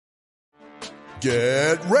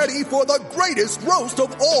Get ready for the greatest roast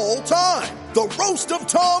of all time. The Roast of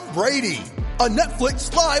Tom Brady. A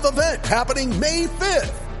Netflix live event happening May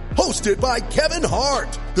 5th. Hosted by Kevin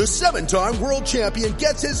Hart. The 7-time world champion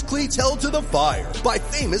gets his cleats held to the fire by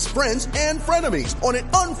famous friends and frenemies on an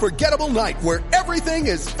unforgettable night where everything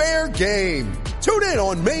is fair game. Tune in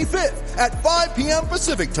on May 5th at 5 p.m.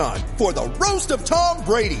 Pacific time for the Roast of Tom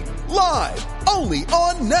Brady. Live only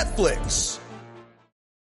on Netflix.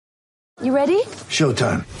 You ready?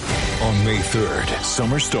 Showtime. On May 3rd,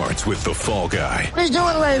 summer starts with The Fall Guy. What are you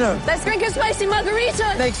doing later? Let's drink a spicy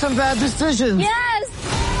margarita. Make some bad decisions. Yes.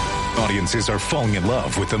 Audiences are falling in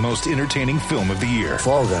love with the most entertaining film of the year.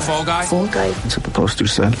 Fall Guy. Fall Guy? Fall Guy. That's what the poster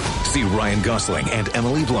said. See Ryan Gosling and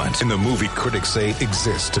Emily Blunt in the movie critics say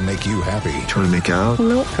exists to make you happy. Trying to make it out?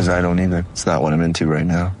 Nope. Because I don't either. It's not what I'm into right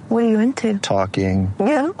now. What are you into? Talking.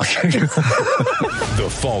 Yeah. The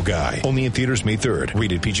Fall Guy. Only in theaters May 3rd.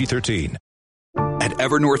 Rated PG-13. At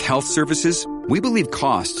Evernorth Health Services, we believe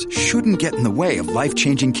costs shouldn't get in the way of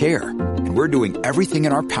life-changing care. And we're doing everything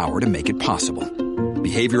in our power to make it possible.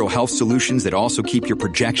 Behavioral health solutions that also keep your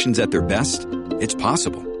projections at their best? It's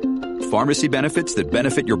possible. Pharmacy benefits that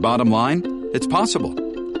benefit your bottom line? It's possible.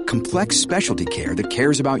 Complex specialty care that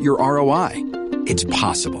cares about your ROI? It's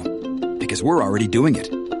possible. Because we're already doing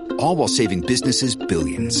it. All while saving businesses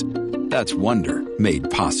billions. That's Wonder made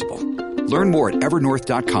possible. Learn more at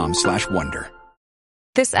evernorth.com/wonder.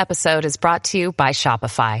 This episode is brought to you by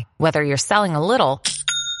Shopify. Whether you're selling a little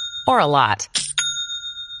or a lot,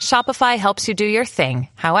 Shopify helps you do your thing,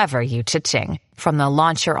 however you cha-ching. From the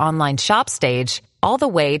launch your online shop stage, all the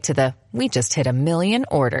way to the we just hit 1 million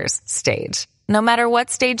orders stage. No matter what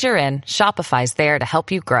stage you're in, Shopify's there to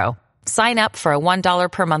help you grow. Sign up for a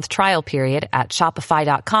 $1 per month trial period at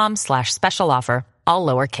shopify.com/special offer, all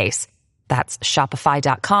lowercase. That's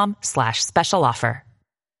shopify.com/special offer.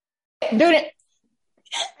 Doing it.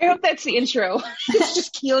 I hope that's the intro. It's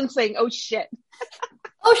just Keelan saying, oh shit.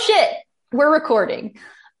 Oh shit. We're recording.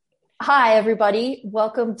 Hi, everybody.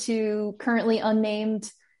 Welcome to currently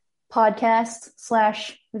unnamed podcast /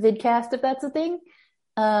 vidcast, if that's a thing.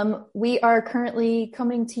 We are currently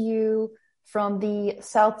coming to you from the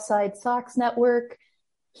Southside Sox Network.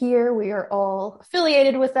 Here, we are all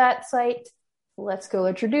affiliated with that site. Let's go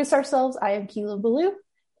introduce ourselves. I am Keelan Ballou,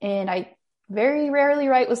 and I very rarely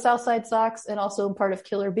write with Southside Sox, and also am part of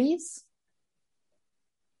Killer Bees.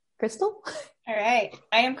 Crystal? All right.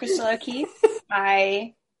 I am Crystal O'Keefe.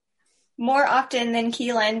 I, more often than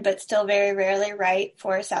Keelan, but still very rarely write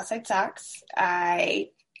for Southside Sox. I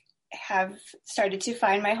have started to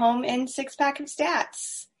find my home in Six Pack of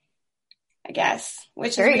Stats, I guess,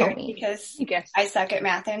 which Very is weird homey. because I suck at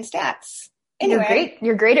math and stats. You're Anyway, great.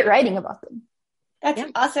 You're great at writing about them. that's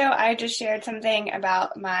also, I just shared something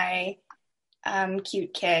about my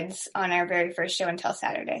cute kids on our very first show until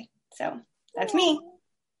Saturday. So that's me.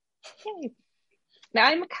 Okay. Now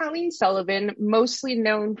I'm Colleen Sullivan, mostly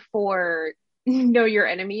known for Know Your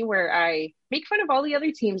Enemy, where I make fun of all the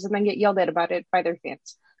other teams and then get yelled at about it by their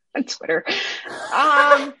fans on Twitter.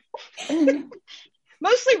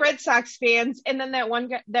 Mostly Red Sox fans, and then that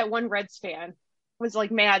one Reds fan was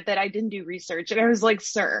like mad that I didn't do research, and I was like,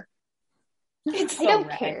 "Sir, It's I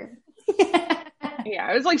don't care." yeah,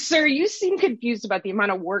 I was like, "Sir, you seem confused about the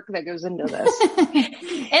amount of work that goes into this."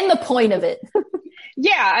 And the point of it.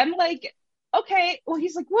 Yeah, I'm like, okay. Well,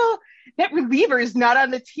 he's like, well, that reliever is not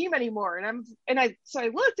on the team anymore. So I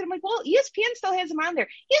looked and I'm like, well, ESPN still has him on there.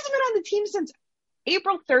 He hasn't been on the team since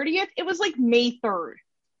April 30th. It was like May 3rd.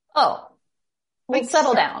 Oh, well,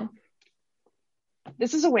 settle down.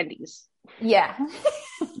 This is a Wendy's. Yeah.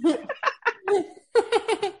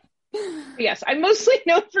 Yes, I'm mostly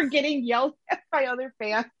known for getting yelled at by other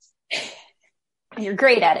fans. You're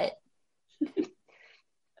great at it.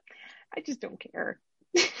 I just don't care.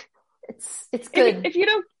 It's good. If you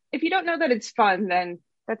don't know that it's fun, then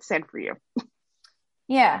that's sad for you.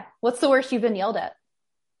 Yeah. What's the worst you've been yelled at?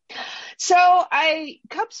 So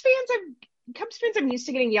Cubs fans I'm used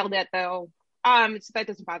to getting yelled at though. So that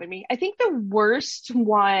doesn't bother me. I think the worst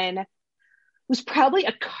one was probably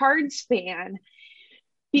a Cards fan,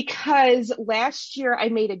 because last year I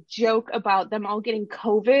made a joke about them all getting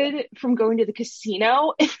COVID from going to the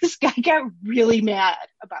casino, and this guy got really mad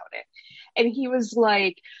about it. And he was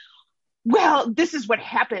like, well, this is what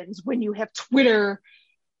happens when you have Twitter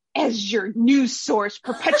as your news source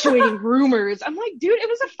perpetuating rumors. I'm like, dude, it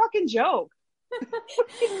was a fucking joke.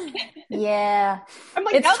 Yeah. I'm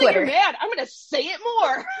like, now that you're mad, I'm going to say it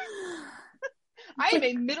more. I am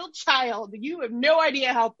a middle child. You have no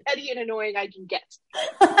idea how petty and annoying I can get.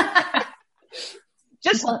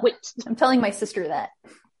 Just wait. I'm telling my sister that.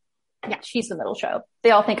 Yeah, she's the middle child.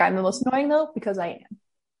 They all think I'm the most annoying though, because I am.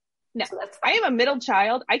 No, so I am a middle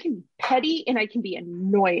child. I can be petty and I can be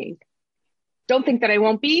annoying. Don't think that I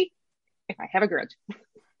won't be if I have a grudge.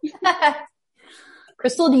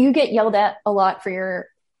 Crystal, do you get yelled at a lot for your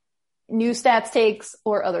new stats takes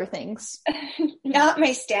or other things? Not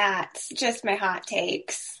my stats, just my hot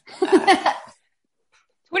takes.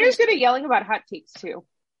 Twitter's good at yelling about hot takes too.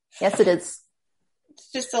 Yes, it is.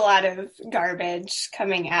 It's just a lot of garbage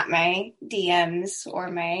coming at my DMs or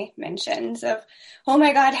my mentions of, oh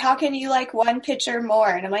my God, how can you like one picture more?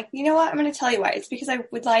 And I'm like, you know what? I'm going to tell you why. It's because I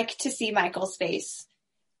would like to see Michael's face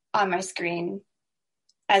on my screen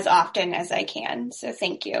as often as I can. So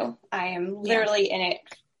thank you. I am literally in it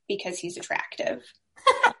because he's attractive.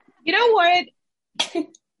 You know what?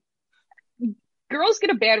 Girls get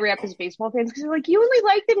a bad rap as baseball fans because they're like, you only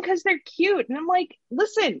like them because they're cute. And I'm like,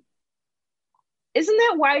 listen, isn't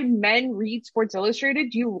that why men read Sports Illustrated?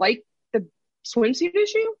 Do you like the swimsuit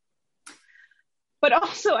issue? But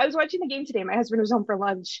also, I was watching the game today. My husband was home for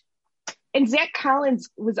lunch. And Zach Collins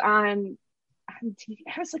was on TV.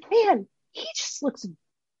 I was like, man, he just looks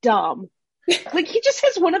dumb. Like, he just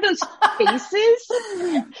has one of those faces.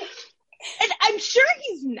 And I'm sure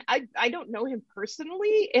I don't know him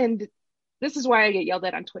personally. And this is why I get yelled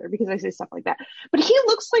at on Twitter, because I say stuff like that. But he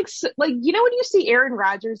looks like, you know, when you see Aaron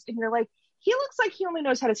Rodgers and you're like, he looks like he only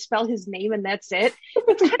knows how to spell his name and that's it.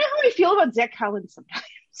 It's kind of how I feel about Zach Collins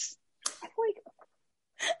sometimes. I'm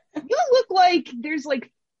like, you look like there's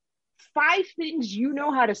like 5 things you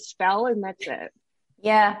know how to spell and that's it.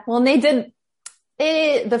 Yeah. Well, and they did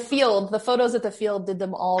the photos at the field did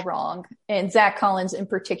them all wrong. And Zach Collins in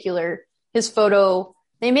particular, his photo,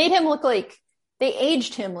 they made him look like they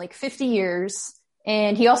aged him like 50 years.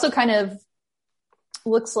 And he also kind of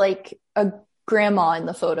looks like a grandma in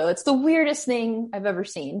the photo. It's the weirdest thing I've ever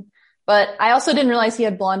seen. But I also didn't realize he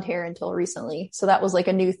had blonde hair until recently. So that was like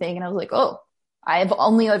a new thing. And I was like, oh, I've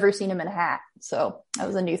only ever seen him in a hat. So that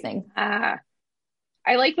was a new thing. I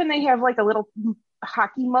like when they have like a little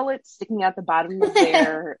hockey mullet sticking out the bottom of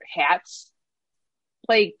their hats.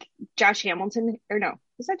 Like Josh Hamilton, or no,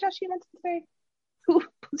 is that Josh Hamilton today? Who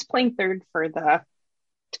was playing third for the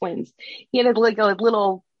Twins? He had like a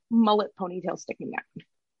little mullet ponytail sticking out.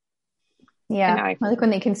 Yeah, I like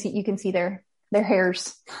when you can see their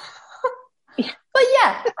hairs. Yeah. But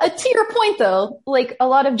yeah, to your point though, like a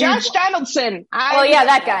lot of Josh Donaldson.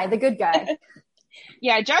 That guy, the good guy.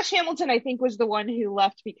 Yeah, Josh Hamilton, I think, was the one who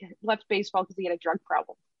left baseball because he had a drug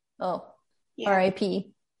problem. Oh, yeah.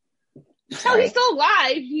 R.I.P. No, he's still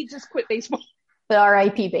alive. He just quit baseball. But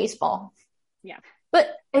R.I.P. baseball. Yeah. But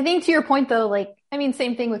I think to your point though, like, I mean,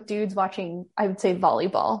 same thing with dudes watching, I would say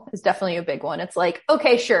volleyball is definitely a big one. It's like,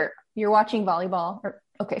 okay, sure, you're watching volleyball, or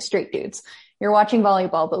okay, straight dudes, you're watching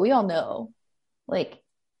volleyball, but we all know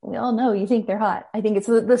you think they're hot. I think it's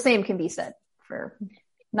the same can be said for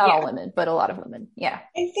not all women, but a lot of women. Yeah.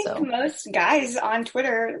 I think most guys on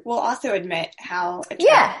Twitter will also admit how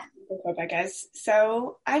attractive homophobic is.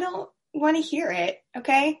 So I don't want to hear it.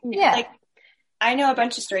 Okay. Yeah. Like, I know a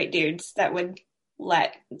bunch of straight dudes that would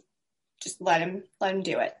let him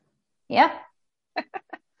do it. Yeah.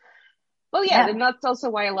 Well, yeah, and that's also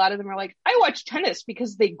why a lot of them are like, I watch tennis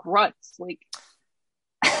because they grunt. Like,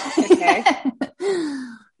 okay.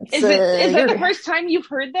 Is it the first time you've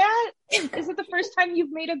heard that? Is it the first time you've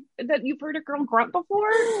heard a girl grunt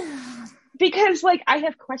before? Because like, I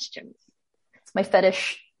have questions. It's my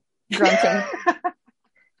fetish. Grunting.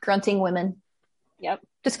 Grunting women. Yep.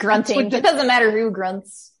 Just grunting. It doesn't matter who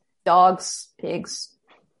grunts. Dogs, pigs,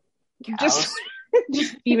 cows.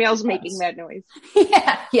 Just females making that noise.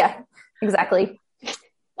 Yeah, exactly.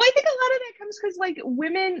 Well, I think a lot of that comes because like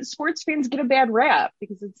women sports fans get a bad rap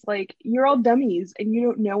because it's like, you're all dummies and you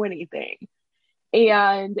don't know anything.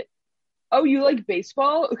 And, oh, you like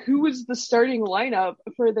baseball? Who was the starting lineup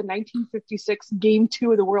for the 1956 Game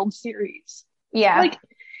 2 of the World Series? Yeah. Like,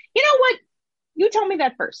 you know what? You tell me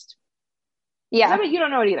that first. Yeah. You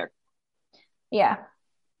don't know it either. Yeah.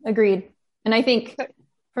 Agreed. And I think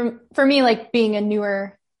for me, like being a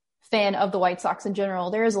newer fan of the White Sox in general,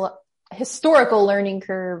 there is a historical learning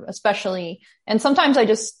curve, especially. And sometimes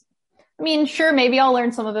sure, maybe I'll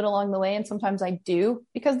learn some of it along the way. And sometimes I do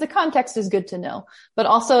because the context is good to know. But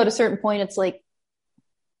also at a certain point, it's like,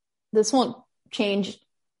 this won't change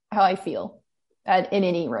how I feel in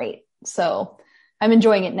any rate. So I'm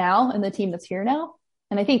enjoying it now and the team that's here now.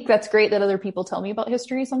 And I think that's great that other people tell me about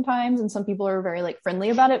history sometimes. And some people are very like friendly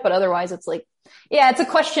about it, but otherwise it's like, yeah, it's a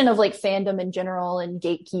question of like fandom in general and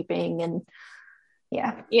gatekeeping and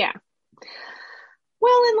yeah. Yeah.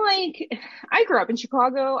 Well, and like, I grew up in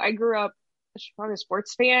Chicago. I grew up a Chicago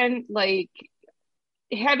sports fan. Like,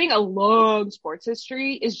 having a long sports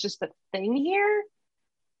history is just a thing here.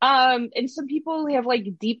 And some people have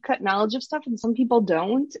like deep cut knowledge of stuff and some people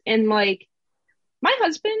don't. And like my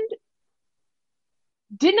husband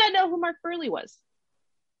did not know who Mark Burley was.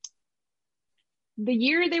 The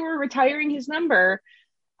year they were retiring his number,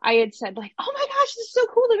 I had said like, oh my gosh, this is so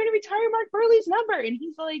cool. They're going to retire Mark Burley's number. And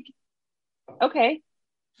he's like, okay.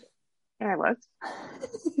 And I looked.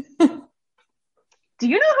 Do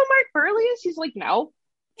you know who Mark Burley is? He's like, no.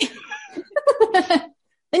 Then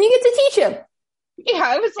you get to teach him. Yeah,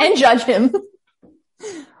 I was like, and judge him.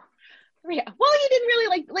 Yeah. Well, he didn't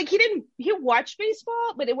really he watched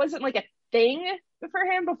baseball, but it wasn't like a thing for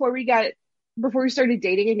him before we started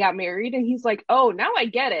dating and got married. And he's like, oh, now I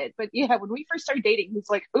get it. But yeah, when we first started dating, he's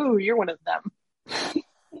like, ooh, you're one of them.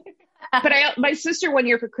 But my sister one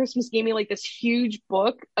year for Christmas gave me like this huge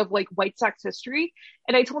book of like White Sox history.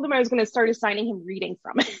 And I told him I was going to start assigning him reading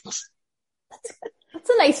from it. That's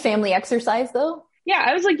a nice family exercise though. Yeah.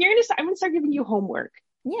 I was like, I'm going to start giving you homework.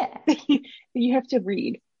 Yeah. You have to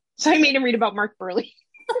read. So I made him read about Mark Burley.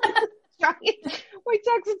 White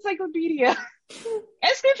Sox Encyclopedia. Ask him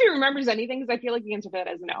if he remembers anything, because I feel like the answer to that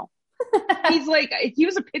is no. He's like, he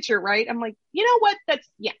was a pitcher, right? I'm like, you know what?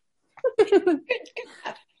 Yeah.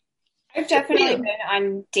 I've definitely been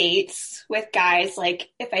on dates with guys, like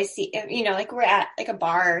if I see, like we're at like a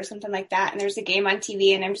bar or something like that, and there's a game on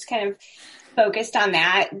TV, and I'm just kind of focused on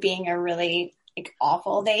that being a really like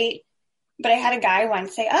awful date. But I had a guy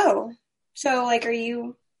once say, "Oh, so like, are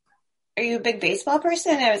you a big baseball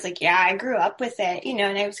person?" And I was like, "Yeah, I grew up with it,"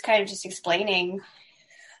 and I was kind of just explaining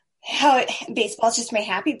how baseball's just my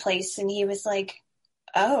happy place. And he was like,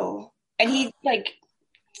 "Oh," and he like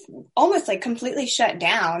almost like completely shut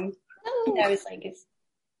down. And I was like, "Is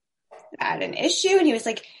that an issue?" And he was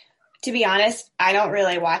like, "To be honest, I don't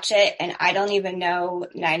really watch it, and I don't even know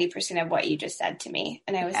 90% of what you just said to me."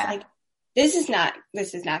 And I was like, this is not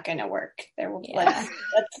going to work. Let's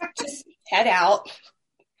just head out.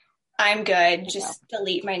 I'm good. Just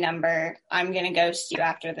delete my number. I'm going to ghost you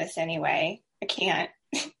after this anyway. I can't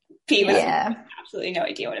be with absolutely no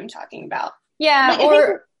idea what I'm talking about. Yeah.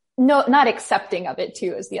 Or no, not accepting of it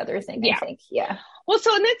too is the other thing. I think. Yeah. Well,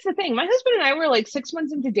 and that's the thing. My husband and I were like 6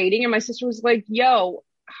 months into dating, and my sister was like, yo,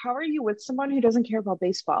 how are you with someone who doesn't care about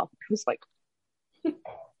baseball? I was like,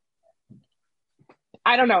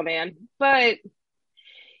 I don't know, man. But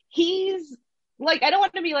he's like, I don't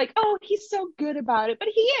want to be like, oh, he's so good about it. But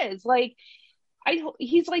he is like,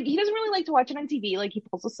 he's like, he doesn't really like to watch it on TV. Like he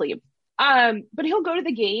falls asleep. But he'll go to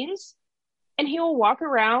the games and he'll walk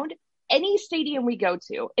around any stadium we go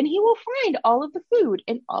to, and he will find all of the food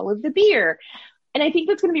and all of the beer. And I think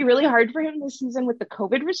that's going to be really hard for him this season with the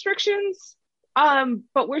COVID restrictions.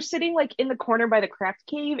 But we're sitting like in the corner by the craft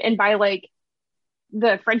cave and by like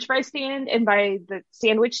the French fry stand and by the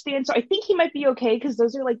sandwich stand. So I think he might be okay, because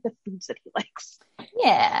those are like the foods that he likes.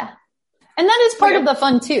 Yeah. And that is part of the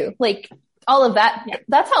fun too. Like all of that. Yeah.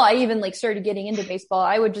 That's how I even like started getting into baseball.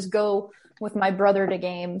 I would just go with my brother to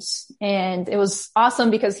games, and it was awesome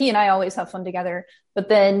because he and I always have fun together. But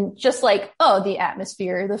then just like, the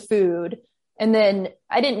atmosphere, the food. And then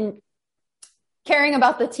caring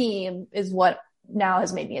about the team is what now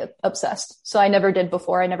has made me obsessed. So I never did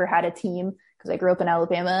before. I never had a team because I grew up in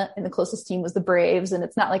Alabama, and the closest team was the Braves. And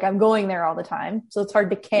it's not like I'm going there all the time, so it's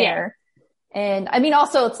hard to care. Yeah. And I mean,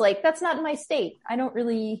 also it's like, that's not in my state.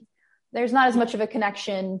 There's not as much of a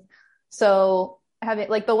connection. So having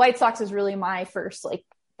like the White Sox is really my first like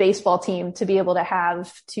baseball team to be able to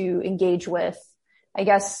have to engage with. I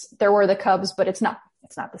guess there were the Cubs, but it's not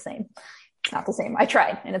the same. It's not the same. I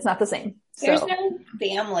tried, and it's not the same. There's no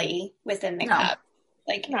family within the Cubs.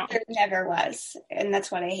 Like, there never was. And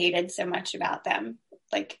that's what I hated so much about them.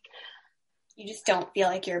 Like, you just don't feel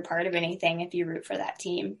like you're a part of anything if you root for that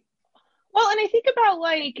team. Well, and I think about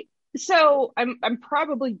like, so I'm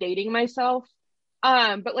probably dating myself.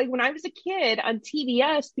 But like when I was a kid on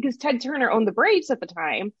TBS, because Ted Turner owned the Braves at the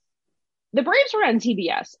time, the Braves were on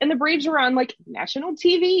TBS, and the Braves were on like national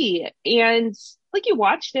TV, and like you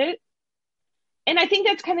watched it. And I think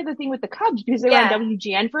that's kind of the thing with the Cubs, because they were on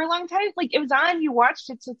WGN for a long time. Like it was on, you watched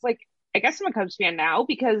it. So it's like, I guess I'm a Cubs fan now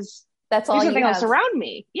because that's all there's nothing else around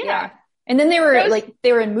me. Yeah. And then they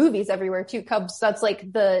were in movies everywhere too. Cubs. That's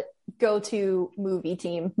like the go-to movie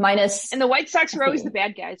team minus. And the White Sox were always the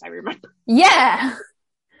bad guys. I remember. Yeah.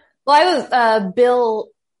 Well, I was, Bill,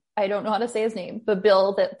 I don't know how to say his name, but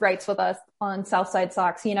Bill that writes with us on Southside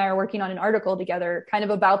Sox, he and I are working on an article together kind of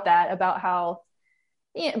about that, about how,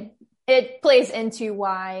 it plays into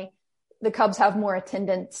why the Cubs have more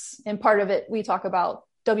attendance. And part of it, we talk about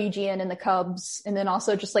WGN and the Cubs, and then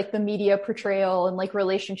also just like the media portrayal and like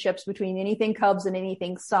relationships between anything Cubs and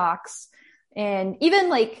anything Sox. And even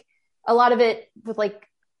like a lot of it with like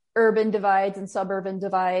urban divides and suburban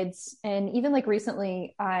divides. And even like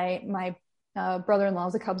recently, my brother-in-law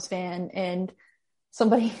is a Cubs fan, and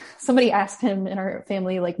somebody asked him in our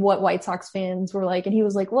family like what White Sox fans were like, and he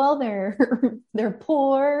was like, well, they're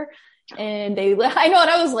poor, and I know, and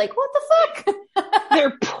I was like, what the fuck?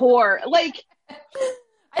 They're poor. Like,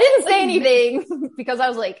 I didn't say anything because I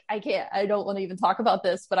was like, I don't want to even talk about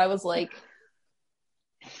this, but I was like,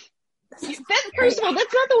 first of all,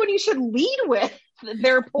 that's not the one you should lead with.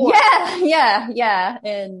 They're poor. Yeah.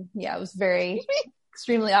 And yeah, it was very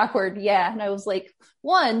extremely awkward. Yeah. And I was like,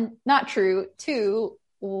 one, not true. Two,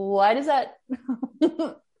 why does that,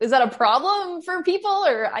 is that a problem for people,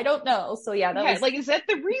 or I don't know. So yeah, that was like, is that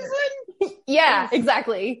the reason? Yeah,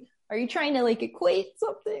 exactly. Are you trying to like equate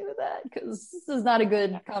something with that? Because this is not a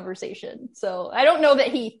good conversation. So I don't know that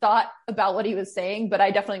he thought about what he was saying, but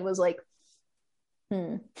I definitely was like,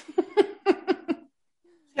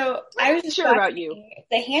 So I was sure about you.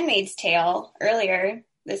 The Handmaid's Tale earlier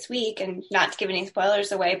this week, and not to give any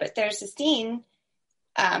spoilers away, but there's a scene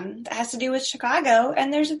that has to do with Chicago,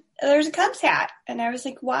 and there's a Cubs hat, and I was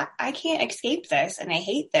like, "What? I can't escape this, and I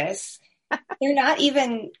hate this." They're not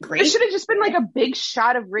even great. It should have just been like a big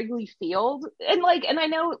shot of Wrigley Field, and I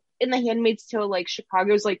know in The Handmaid's Tale, like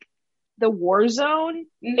Chicago's like the war zone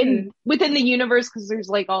within the universe, because there's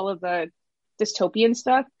like all of the dystopian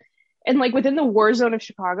stuff. And like within the war zone of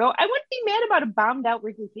Chicago, I wouldn't be mad about a bombed out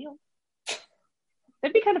Wrigley Field.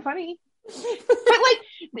 That'd be kind of funny. But like,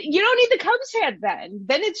 you don't need the Cubs hat then.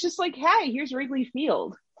 Then it's just like, hey, here's Wrigley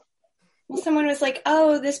Field. Well, someone was like,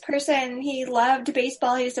 oh, this person, he loved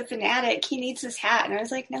baseball. He's a fanatic. He needs this hat. And I was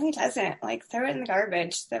like, no, he doesn't. Like, throw it in the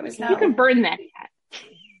garbage. That was not. You can burn that hat.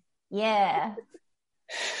 Yeah.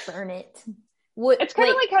 Burn it. It's kind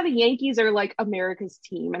of like how the Yankees are like America's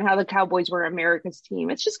team, and how the Cowboys were America's team.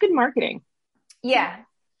 It's just good marketing. Yeah,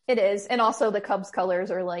 it is. And also the Cubs colors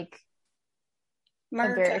are like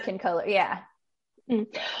American color. Yeah.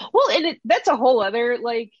 Well, and that's a whole other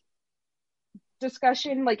like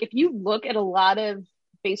discussion. Like if you look at a lot of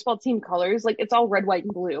baseball team colors, like it's all red, white,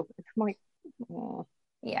 and blue. I'm like, oh,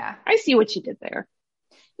 yeah, I see what you did there.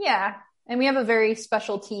 Yeah. And we have a very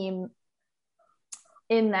special team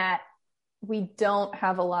in that we don't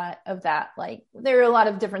have a lot of that. Like there are a lot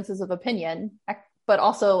of differences of opinion, but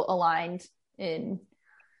also aligned in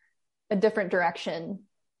a different direction.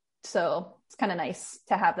 So it's kind of nice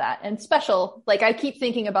to have that, and special. Like I keep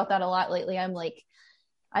thinking about that a lot lately. I'm like,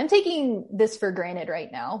 I'm taking this for granted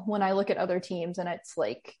right now when I look at other teams, and it's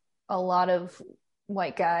like a lot of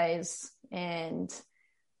white guys and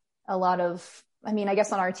a lot of, I mean, I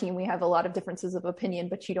guess on our team, we have a lot of differences of opinion,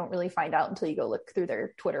 but you don't really find out until you go look through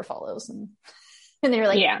their Twitter follows. And they're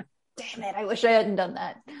like, yeah, damn it, I wish I hadn't done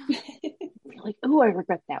that. You're like, oh, I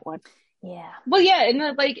regret that one. Yeah. Well, yeah. And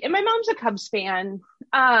my mom's a Cubs fan.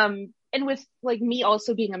 And with like me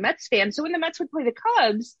also being a Mets fan. So when the Mets would play the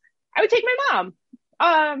Cubs, I would take my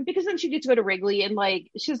mom. Because then she gets to go to Wrigley, and like,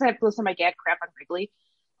 she doesn't have to listen to my dad crap on Wrigley.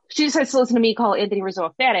 She just has to listen to me call Anthony Rizzo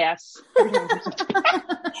a fat ass.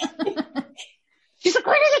 She's like,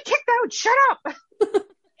 why did I get kicked out? Shut up.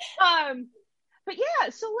 But yeah,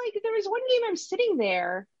 so like there was one game I'm sitting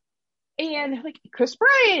there, and like Chris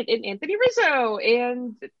Bryant and Anthony Rizzo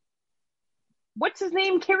and what's his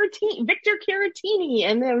name? Victor Caratini.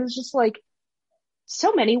 And it was just like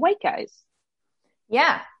so many white guys.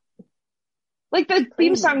 Yeah. Like the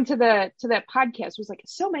theme song to that podcast was like,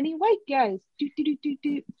 so many white guys. Do, do, do, do,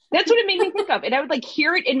 do. That's what it made me think of. And I would like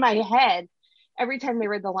hear it in my head every time they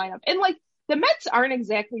read the lineup. And like the Mets aren't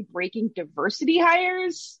exactly breaking diversity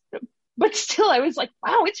hires, but still I was like,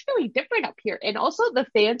 wow, it's really different up here. And also the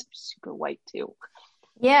fans are super white too.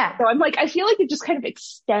 Yeah. So I'm like, I feel like it just kind of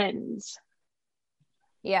extends.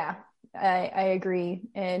 Yeah, I agree.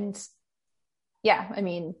 And yeah, I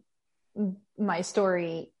mean, my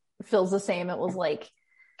story feels the same. It was like,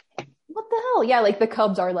 what the hell? Yeah, like the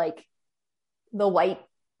Cubs are like the white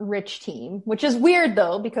rich team, which is weird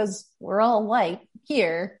though, because we're all white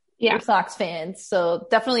here. Yeah. We're Sox fans. So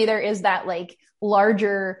definitely there is that like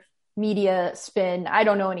larger media spin. I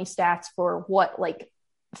don't know any stats for what like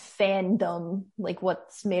fandom, like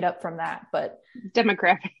what's made up from that, but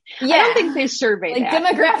demographic. Yeah. I don't think they survey like that.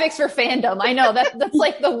 Demographics for fandom. I know that's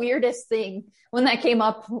like the weirdest thing when that came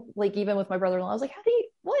up, like even with my brother-in-law, I was like, how do you,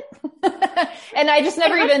 what? And I just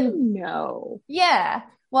never even know. Yeah.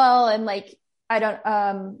 Well, and like, I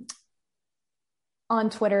don't, on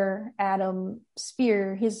Twitter, Adam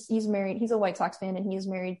Spear, he's married, he's a White Sox fan, and he's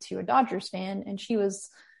married to a Dodgers fan. And she was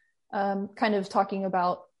kind of talking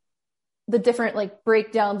about the different like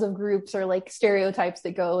breakdowns of groups or like stereotypes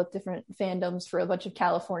that go with different fandoms for a bunch of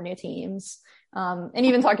California teams. And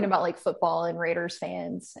even talking about like football and Raiders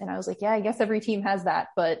fans. And I was like, yeah, I guess every team has that,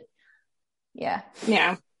 but yeah.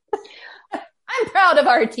 Yeah. I'm proud of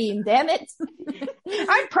our team, damn it.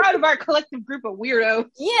 I'm proud of our collective group of weirdos.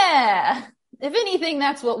 Yeah. If anything,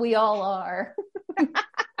 that's what we all are.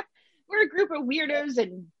 We're a group of weirdos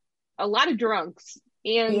and a lot of drunks.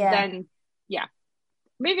 And then, yeah.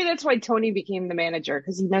 Maybe that's why Tony became the manager,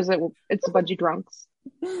 because he knows that it's a bunch of drunks.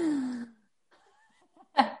 I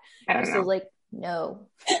don't know. Like, no.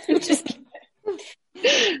 I'm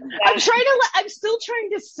still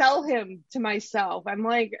trying to sell him to myself. I'm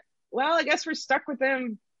like, well, I guess we're stuck with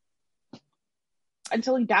him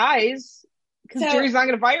until he dies, because Jerry's not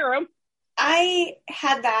going to fire him. I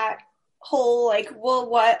had that whole like, well,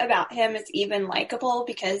 what about him is even likable,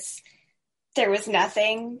 because there was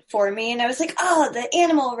nothing for me, and I was like, oh, the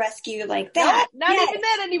animal rescue, like that. No, not even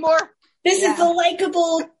that anymore. This is the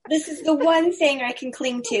likable, this is the one thing I can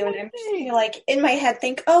cling to. And I'm just like, in my head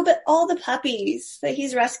think, oh, but all the puppies that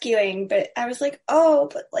he's rescuing. But I was like, oh,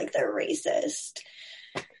 but like they're racist.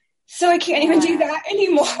 So I can't even do that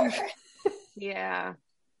anymore. Yeah.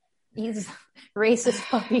 These racist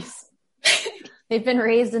puppies. They've been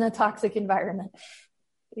raised in a toxic environment.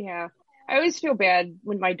 Yeah. I always feel bad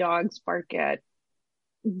when my dogs bark at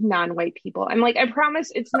non-white people. I'm like, I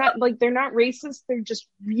promise it's not like they're not racist. They're just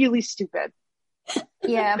really stupid.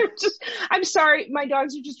 Yeah. I'm sorry. My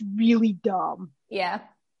dogs are just really dumb. Yeah.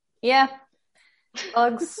 Yeah.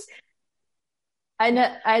 Dogs. I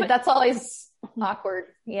know. That's always awkward.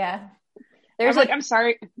 Yeah. There's like, I'm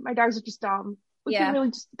sorry. My dogs are just dumb. Like, yeah.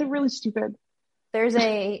 They're really stupid. There's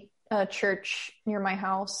a church near my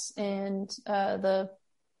house, and the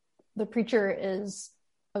preacher is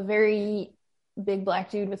a very big black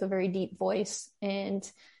dude with a very deep voice, and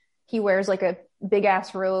he wears like a big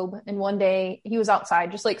ass robe. And one day he was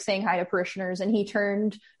outside just like saying hi to parishioners, and he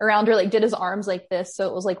turned around or like did his arms like this, so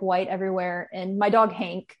it was like white everywhere. And my dog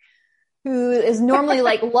Hank, who is normally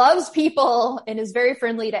like loves people and is very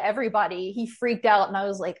friendly to everybody, he freaked out, and I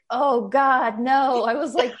was like, oh God, no. I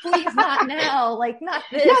was like, please not now, like not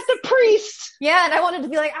this, not the priest. Yeah. And I wanted to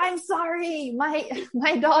be like, I'm sorry,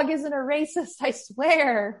 my dog isn't a racist, I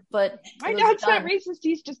swear. But my dog's not racist,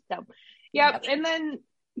 he's just dumb. Yep. And then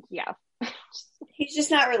he's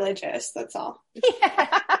just not religious, that's all.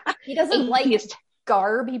 Yeah. He doesn't like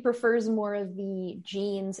garb. He prefers more of the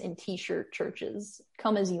jeans and t-shirt churches.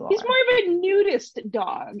 Come as you are. He's more of a nudist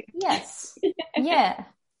dog. Yes. Yeah.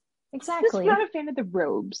 Exactly. He's not a fan of the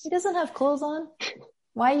robes. He doesn't have clothes on.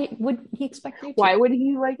 Why would he expect you to? Why would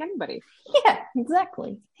he like anybody? Yeah,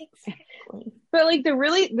 exactly. But like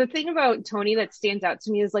the thing about Tony that stands out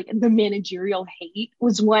to me is like the managerial hate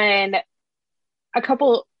was when not a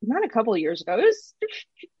couple of years ago, it was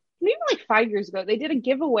maybe like 5 years ago, they did a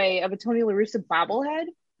giveaway of a Tony La Russa bobblehead.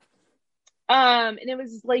 And it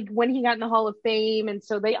was like when he got in the Hall of Fame. And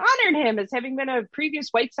so they honored him as having been a previous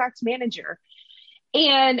White Sox manager.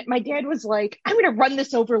 And my dad was like, I'm going to run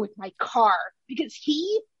this over with my car, because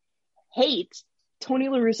he hates Tony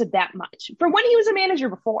La Russa that much from when he was a manager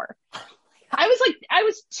before. I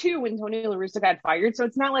was 2 when Tony La Russa got fired. So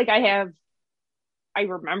it's not like I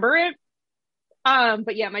remember it.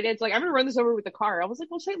 But yeah, my dad's like, I'm gonna run this over with the car. I was like,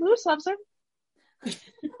 well, St. Louis loves him.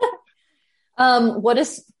 What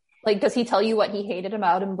is like? Does he tell you what he hated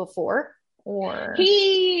about him before, or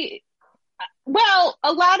well,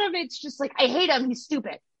 a lot of it's just like, I hate him. He's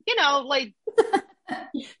stupid. You know, like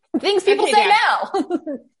things people say now.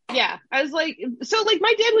 Yeah, I was like, so like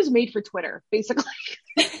my dad was made for Twitter, basically.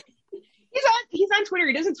 He's on Twitter.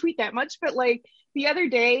 He doesn't tweet that much, but like the other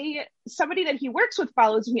day, somebody that he works with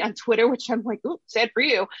follows me on Twitter, which I'm like, ooh, sad for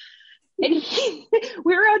you. And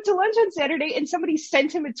we were out to lunch on Saturday, and somebody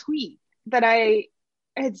sent him a tweet that I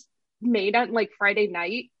had made on like Friday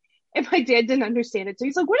night, and my dad didn't understand it. So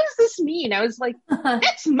he's like, what does this mean? I was like,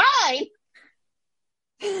 that's mine.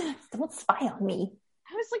 Don't spy on me.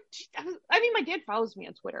 I was like, my dad follows me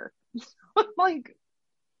on Twitter. I'm like,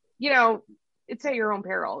 it's at your own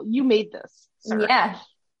peril. You made this, sir. Yeah.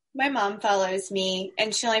 My mom follows me,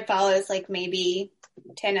 and she only follows like maybe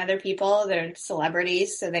 10 other people that are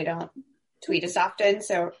celebrities, so they don't tweet as often.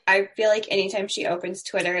 So I feel like anytime she opens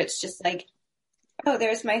Twitter, it's just like, oh,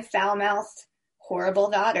 there's my foul-mouthed, horrible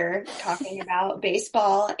daughter talking about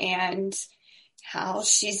baseball and how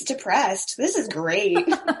she's depressed. This is great.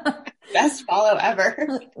 Best follow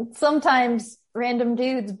ever. Sometimes random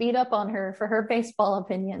dudes beat up on her for her baseball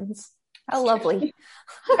opinions. How lovely.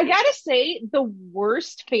 I gotta say, the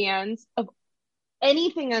worst fans of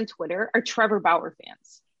anything on Twitter are Trevor Bauer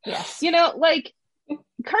fans. Yes. You know, like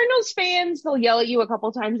Cardinals fans, they'll yell at you a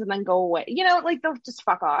couple times and then go away. You know, like they'll just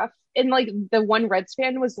fuck off. And like the one Reds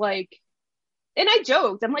fan was like, and I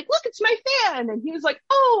joked, I'm like, look, it's my fan. And he was like,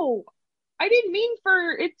 oh, I didn't mean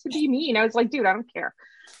for it to be mean. I was like, dude, I don't care.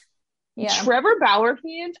 Yeah. Trevor Bauer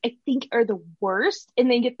fans, I think, are the worst, and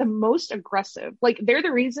they get the most aggressive. Like, they're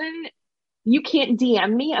the reason you can't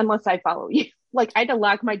DM me unless I follow you. Like, I had to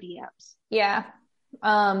lock my DMs. Yeah.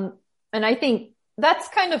 And I think that's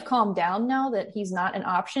kind of calmed down now that he's not an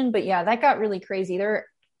option. But yeah, that got really crazy.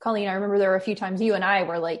 Colleen, I remember there were a few times you and I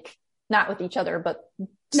were like, not with each other, but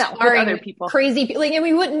with other people. Crazy people. Like, and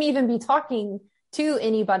we wouldn't even be talking to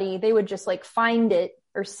anybody. They would just like find it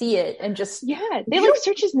or see it and just they like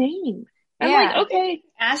search his name. I'm like, okay,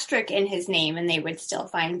 asterisk in his name, and they would still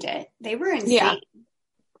find it. They were insane.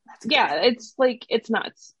 Yeah, it's like, it's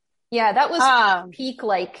nuts. Yeah, that was peak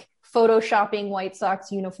like photoshopping White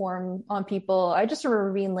Sox uniform on people. I just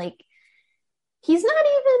remember being like, he's not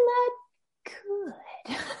even that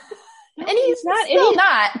good, and he's not. Still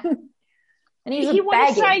not. And he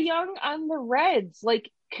won Cy Young on the Reds.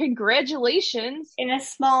 Like, congratulations. In a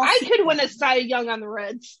small I could win a Cy Young on the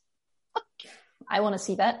Reds. I want to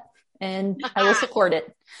see that, and I will support it.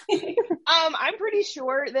 I'm pretty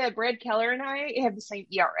sure that Brad Keller and I have the same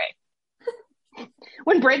ERA.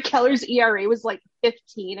 When Brad Keller's ERA was like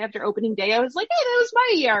 15 after opening day, I was like, hey, that was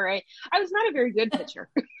my ERA. I was not a very good pitcher.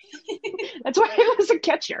 That's why I was a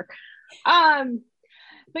catcher.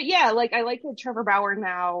 But yeah, like, I like that Trevor Bauer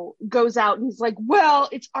now goes out and he's like, well,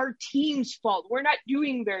 it's our team's fault. We're not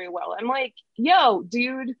doing very well. I'm like, yo,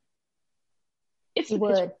 dude, it's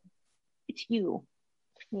you.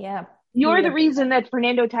 Yeah. You're the reason that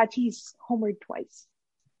Fernando Tatis homered twice.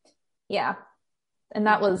 Yeah. And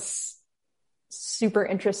that was super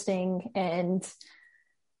interesting. And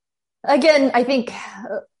again, I think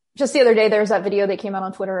just the other day, there was that video that came out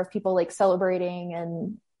on Twitter of people like celebrating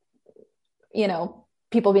and, you know,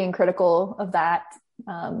 people being critical of that.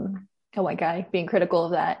 White guy being critical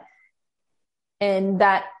of that. And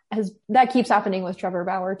that keeps happening with Trevor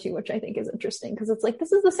Bauer too, which I think is interesting because it's like,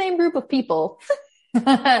 this is the same group of people.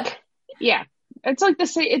 Yeah. It's like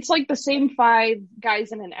the same 5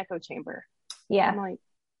 guys in an echo chamber. Yeah. I'm like,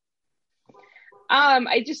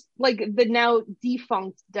 I just like the now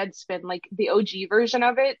defunct Deadspin, like the OG version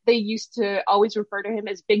of it. They used to always refer to him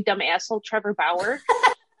as big dumb asshole Trevor Bauer.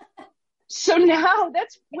 So now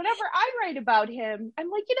that's whenever I write about him, I'm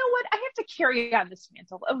like, you know what? I have to carry on this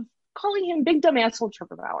mantle of calling him big dumb asshole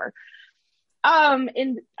Trevor Bauer.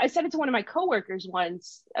 And I said it to one of my coworkers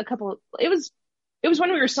once, it was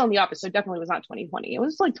when we were still in the office. So it definitely was not 2020. It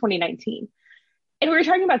was like 2019. And we were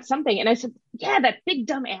talking about something. And I said, yeah, that big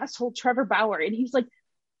dumb asshole Trevor Bauer. And he's like,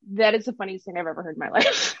 that is the funniest thing I've ever heard in my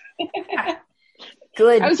life.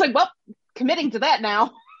 Good. I was like, well, committing to that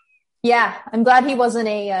now. Yeah, I'm glad he wasn't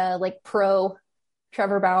a like pro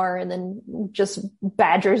Trevor Bauer and then just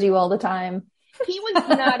badgers you all the time. He was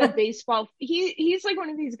not a baseball. He's like one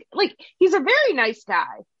of these, like, he's a very nice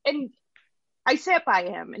guy. And I sat by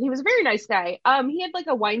him and he was a very nice guy. He had like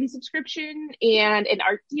a wine subscription and an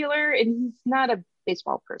art dealer, and he's not a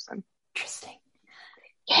baseball person. Interesting.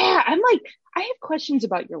 Yeah, I'm like, I have questions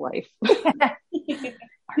about your life.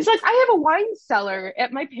 He's like, I have a wine cellar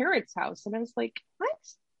at my parents' house. And I was like, what?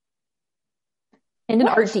 And an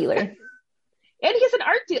art dealer. And he's an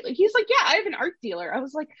art dealer. He's like, yeah, I have an art dealer. I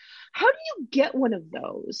was like, how do you get one of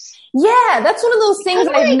those? Yeah, that's one of those things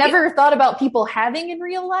I've never thought about people having in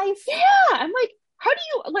real life. Yeah, I'm like, how do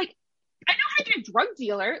you, like, I know how to be a drug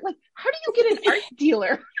dealer. Like, how do you get an art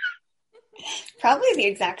dealer? Probably the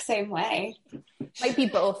exact same way. Might be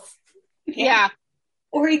both. Yeah.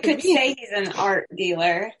 Or he could say he's an art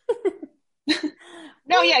dealer.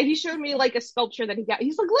 No, yeah, he showed me like a sculpture that he got.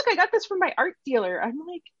 He's like, look, I got this from my art dealer. I'm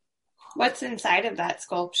like, what's inside of that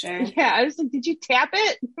sculpture? Yeah, I was like, did you tap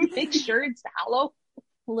it? Make sure it's hollow.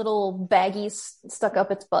 Little baggies stuck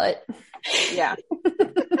up its butt. Yeah.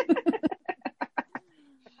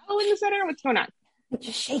 Oh, in the center, what's going on?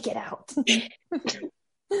 Just shake it out.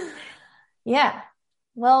 Yeah.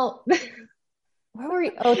 Well, where were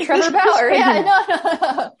we? Oh, Trevor Bauer. Yeah,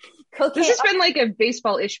 no. Cocaine. This has been like a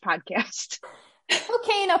baseball-ish podcast.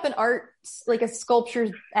 Cocaine up an art, like a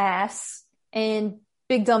sculpture's ass, and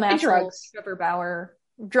big dumb asshole drugs. Trevor Bauer.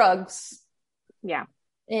 Drugs. Yeah.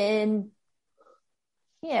 And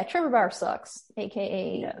yeah, Trevor Bauer sucks,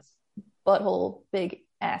 aka butthole big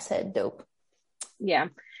asshead dope. Yeah.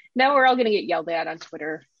 Now we're all gonna get yelled at on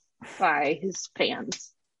Twitter by his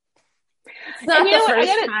fans. It's not the first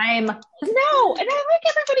time. No, and I like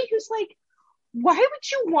everybody who's like, why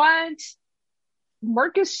would you want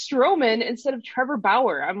Marcus Stroman instead of Trevor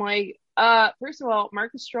Bauer? I'm like, First of all,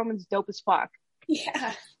 Marcus Stroman's dope as fuck.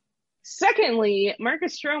 Yeah. Secondly,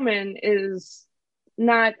 Marcus Stroman is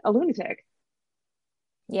not a lunatic.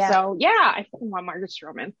 Yeah. So yeah, I fucking want Marcus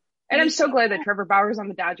Stroman. And I'm so glad that Trevor Bauer's on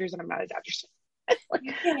the Dodgers and I'm not a Dodgers fan.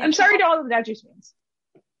 I'm sorry to all of the Dodgers fans.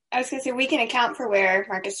 I was going to say, we can account for where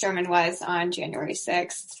Marcus Stroman was on January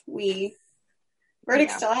 6th.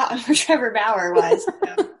 Verdict's still out on where Trevor Bauer was.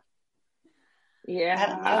 So.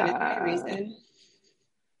 Yeah. I don't know. It's a reason.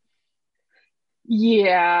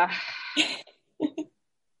 Yeah.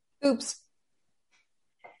 Oops.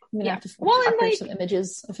 I'm gonna have to and capture some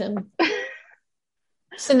images of him.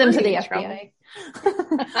 Send them to the FBI.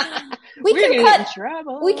 we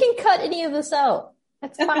can cut any of this out.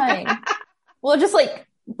 That's fine. We'll just like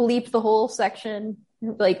bleep the whole section,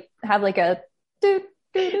 like have like a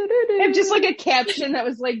have just like a caption that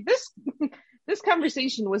was like this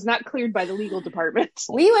conversation was not cleared by the legal department.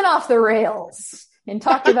 We went off the rails and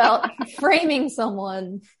talked about framing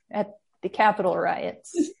someone at the Capitol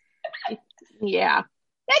riots. Yeah,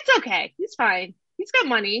 that's okay. He's fine. He's got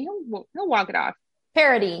money. He'll walk it off.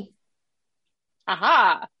 Parody.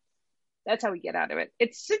 Aha. That's how we get out of it.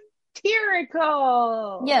 It's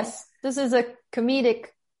satirical. Yes, this is a comedic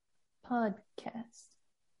podcast.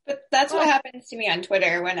 But that's what happens to me on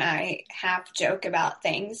Twitter when I half joke about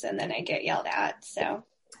things and then I get yelled at. So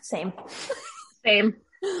Same. And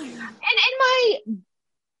in my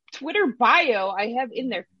Twitter bio, I have in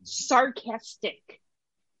there sarcastic.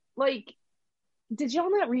 Like, did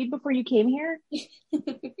y'all not read before you came here?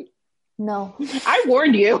 No. I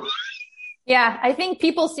warned you. Yeah, I think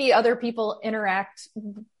people see other people interact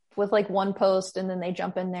with like one post and then they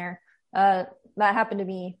jump in there. That happened to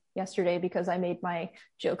me yesterday because I made my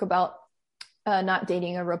joke about not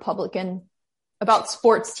dating a Republican about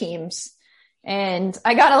sports teams. And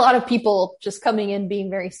I got a lot of people just coming in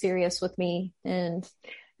being very serious with me. And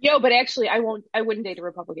but actually I wouldn't date a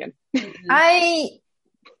Republican. I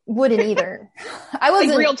wouldn't either. I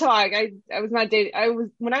wasn't like, real talk. I was not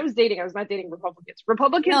dating. When I was dating, I was not dating Republicans.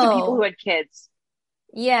 Republicans are people who had kids.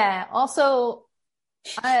 Yeah. Also,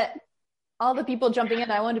 all the people jumping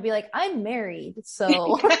in, I wanted to be like, I'm married,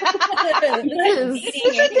 so this is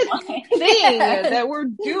the thing that we're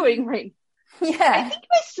doing right now. Yeah. I think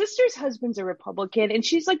my sister's husband's a Republican, and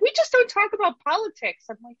she's like, we just don't talk about politics.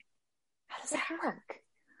 I'm like, how does that work?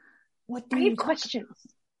 What do you have questions?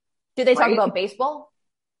 Do they talk about baseball?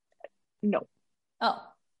 No. Oh.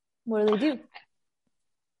 What do they do?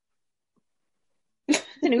 She's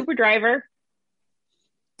an Uber driver.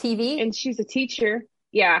 TV? And she's a teacher.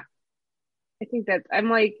 Yeah. I think I'm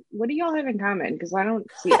like, what do y'all have in common? Because I don't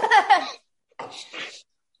see it.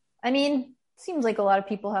 I mean, seems like a lot of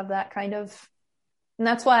people have that kind of, and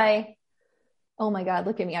that's why, oh my God,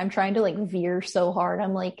 look at me. I'm trying to like veer so hard.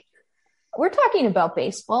 I'm like, we're talking about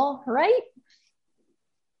baseball, right?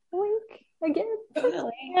 Wink again.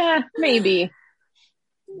 Yeah, maybe.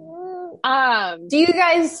 Do you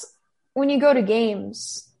guys, when you go to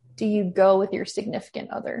games, do you go with your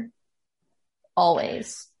significant other?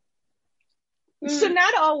 Always. So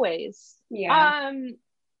not always. Yeah.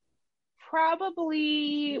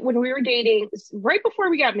 Probably when we were dating, right before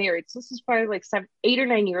we got married. So this is probably like 8 or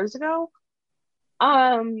 9 years ago.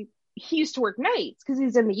 He used to work nights because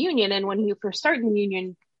he's in the union, and when you first start in the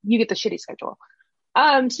union, you get the shitty schedule.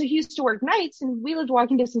 So he used to work nights, and we lived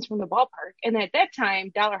walking distance from the ballpark. And at that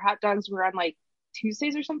time, dollar hot dogs were on like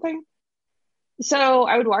Tuesdays or something. So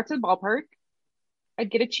I would walk to the ballpark. I'd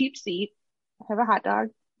get a cheap seat, have a hot dog,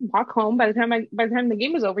 walk home. By the time the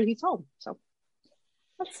game was over, he's home. So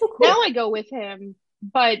that's so cool. Now I go with him,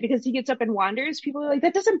 but because he gets up and wanders, people are like,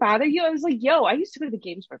 that doesn't bother you? I was like, yo, I used to go to the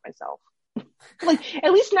games by myself. Like,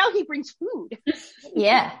 at least now he brings food.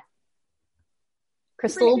 Yeah.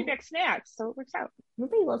 Crystal. He brings snacks, so it works out.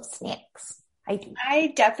 Everybody loves snacks. I do.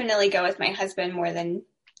 I definitely go with my husband more than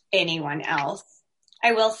anyone else.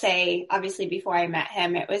 I will say, obviously, before I met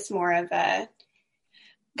him, it was more of a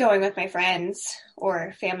going with my friends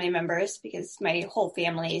or family members because my whole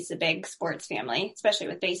family is a big sports family, especially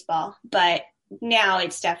with baseball. But now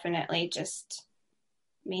it's definitely just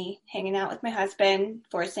me hanging out with my husband,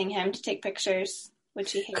 forcing him to take pictures,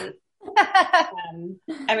 which he hates.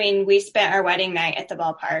 I mean, we spent our wedding night at the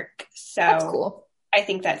ballpark, so that's cool. I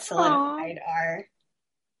think that solidified our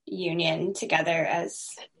union together as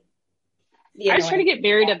I was trying to get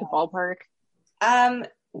married at the ballpark.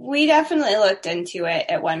 We definitely looked into it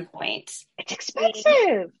at one point. It's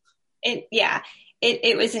expensive.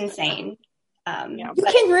 It was insane. You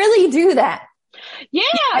can really do that. Yeah,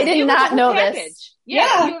 I did not know this.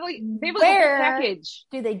 Yeah, they have a package.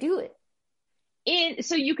 Do they do it? And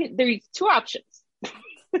so there's two options.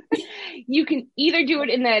 You can either do it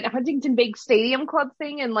in that Huntington Bank Stadium Club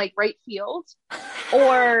thing in like right field,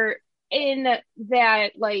 or in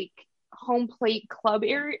that like home plate club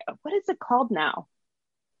area. What is it called now?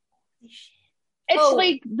 It's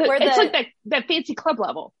like that fancy club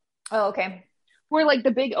level. Oh, okay. Where like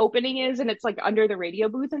the big opening is, and it's like under the radio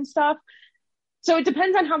booth and stuff. So it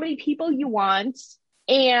depends on how many people you want,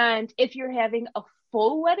 and if you're having a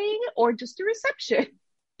full wedding or just a reception.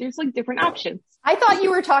 There's like different options. I thought you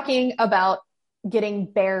were talking about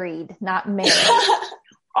getting buried, not married.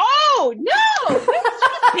 Oh, no!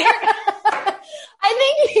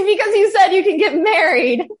 I think because you said you can get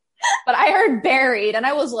married, but I heard buried, and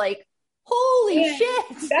I was like, holy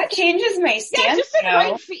shit. That changes my stance. Just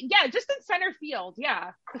in center field,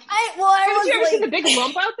 yeah. I was you ever like, seen the big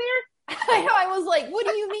lump out there? I know, I was like, what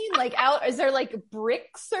do you mean? Like is there like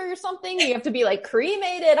bricks or something? You have to be like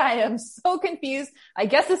cremated? I am so confused. I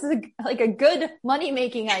guess this is like a good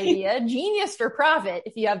money-making idea. Genius for profit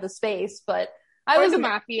if you have the space, but I was the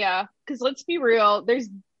mafia, because let's be real, there's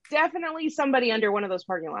definitely somebody under one of those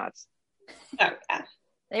parking lots. Oh, yeah.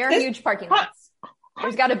 They are huge parking lots.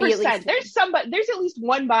 There's got to be at least there's at least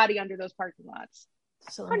one body under those parking lots.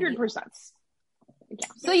 100%. Yeah.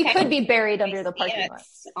 So you could be buried under the parking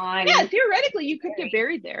lot. Yeah, theoretically, you could get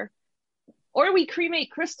buried there. Or we cremate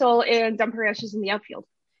Crystal and dump her ashes in the outfield.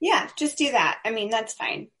 Yeah, just do that. I mean, that's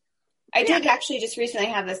fine. I did actually just recently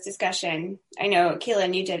have this discussion. I know,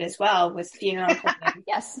 Keelan, you did as well with funeral.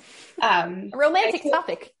 Yes. A romantic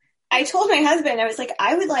topic. I told my husband, I was like,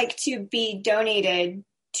 I would like to be donated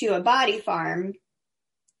to a body farm.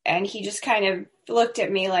 And he just kind of looked at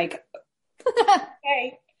me like,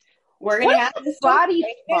 okay. We're going to have this body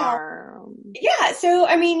farm. Yeah. So,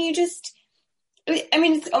 I mean,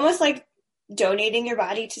 it's almost like donating your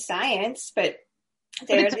body to science, but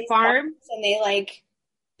there's a farm and they like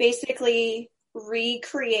basically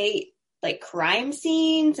recreate like crime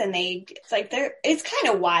scenes and it's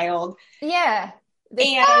kind of wild. Yeah.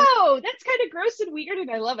 That's kind of gross and weird and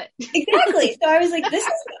I love it. Exactly. So I was like, this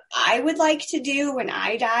is what I would like to do when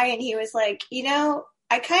I die. And he was like,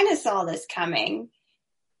 I kind of saw this coming.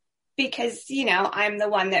 Because, I'm the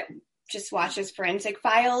one that just watches Forensic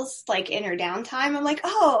Files, like, in her downtime. I'm like,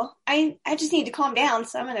 I just need to calm down,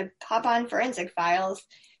 so I'm going to hop on Forensic Files.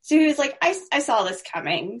 So he was like, I saw this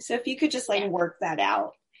coming. So if you could just, like, work that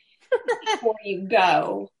out before you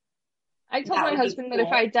go. I told my husband that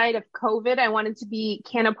if I died of COVID, I wanted to be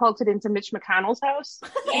catapulted into Mitch McConnell's house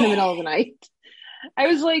in the middle of the night. I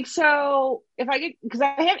was like, so if I get, because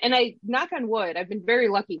I knock on wood, I've been very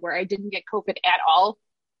lucky where I didn't get COVID at all.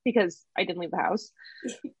 Because I didn't leave the house.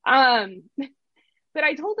 But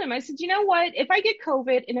I told him, I said, you know what? If I get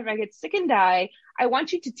COVID and if I get sick and die, I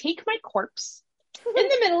want you to take my corpse in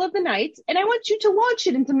the middle of the night and I want you to launch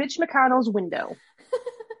it into Mitch McConnell's window.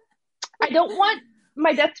 I don't want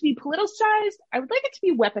my death to be politicized. I would like it to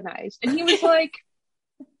be weaponized. And he was like,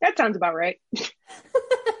 that sounds about right.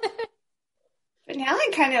 But now I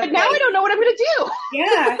don't know what I'm going to do.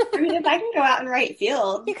 Yeah. I mean, if I can go out and right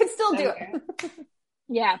field. You could still do it.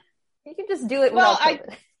 Yeah. You can just do it without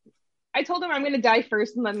COVID. I told him I'm going to die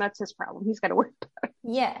first, and then that's his problem. He's got to work about it.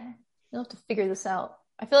 Yeah. You'll have to figure this out.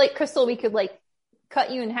 I feel like, Crystal, we could, like,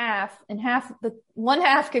 cut you in half, and one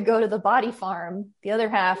half could go to the body farm. The other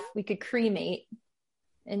half we could cremate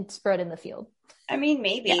and spread in the field. I mean,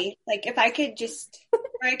 maybe. Yeah. Like, if I could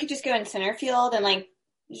go in center field and, like,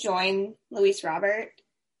 join Luis Robert.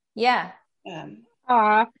 Yeah.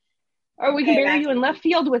 Or we can bury you in left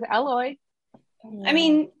field with Eloy. I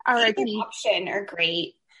mean, either option are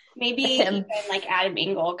great. Maybe even like Adam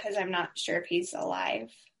Engel, because I'm not sure if he's alive.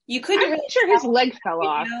 I'm sure his leg fell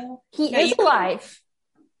off. He is alive.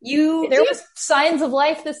 There was signs of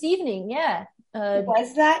life this evening. Yeah.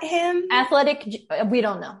 Was that him? Athletic. We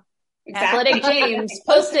don't know. Exactly. Athletic James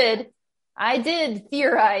posted. I did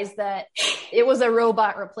theorize that it was a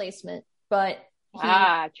robot replacement, but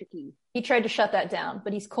tricky. He tried to shut that down,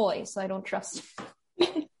 but he's coy, so I don't trust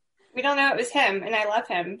him. We don't know it was him, and I love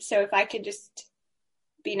him. So if I could just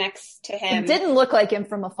be next to him. It didn't look like him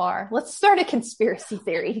from afar. Let's start a conspiracy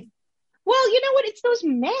theory. Well, you know what? It's those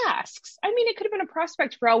masks. I mean, it could have been a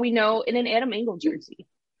prospect for all we know in an Adam Engel jersey.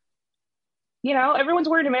 Everyone's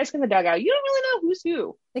wearing a mask in the dugout. You don't really know who's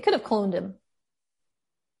who. They could have cloned him.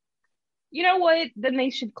 You know what? Then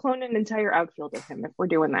they should clone an entire outfield of him if we're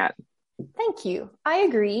doing that. Thank you. I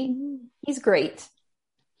agree. He's great.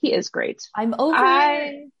 He is great. I'm over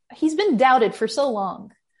He's been doubted for so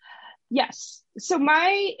long. Yes. So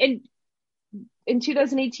in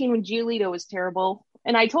 2018 when Giolito was terrible,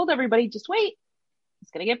 and I told everybody, just wait,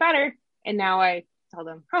 it's going to get better. And now I tell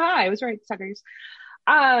them, haha, I was right, suckers.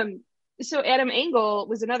 so Adam Engel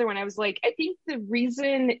was another one. I was like, I think the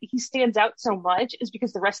reason he stands out so much is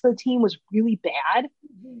because the rest of the team was really bad.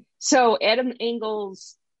 So Adam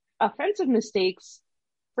Engel's offensive mistakes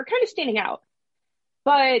were kind of standing out.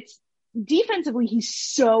 But defensively, he's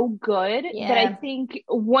so good that I think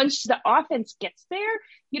once the offense gets there,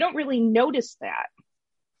 you don't really notice that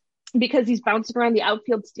because he's bouncing around the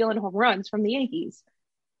outfield stealing home runs from the Yankees.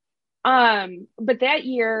 But that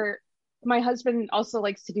year, my husband also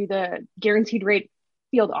likes to do the guaranteed rate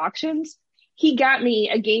field auctions. He got me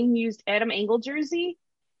a game used Adam Engel jersey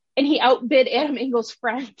and he outbid Adam Engel's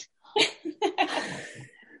friend.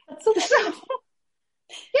 That's so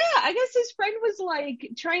yeah, I guess his friend was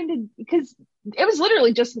like trying to, because it was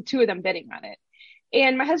literally just the two of them bidding on it.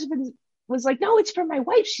 And my husband was like, no, it's for my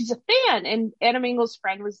wife. She's a fan. And Adam Engel's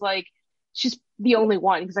friend was like, she's the only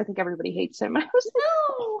one because I think everybody hates him. I was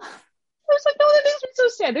like, no, that makes me so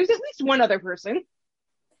sad. There's at least one other person.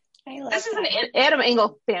 This is an Adam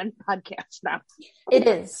Engel fan podcast now. It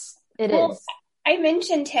is. It is. I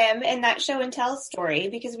mentioned him in that show and tell story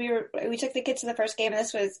because we took the kids to the first game, and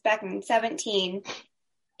this was back in 2017.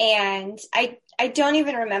 And I don't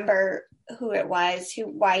even remember who it was,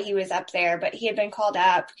 why he was up there, but he had been called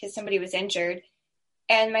up because somebody was injured.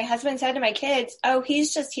 And my husband said to my kids, oh,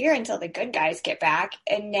 he's just here until the good guys get back.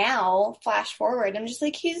 And now, flash forward, I'm just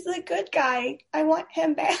like, he's the good guy. I want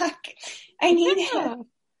him back. I need him.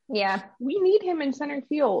 Yeah. We need him in center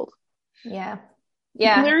field. Yeah.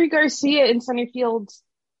 Yeah. Larry Garcia in center field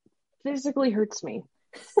physically hurts me.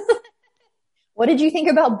 What did you think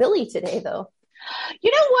about Billy today, though?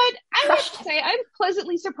 You know what? I have to say I'm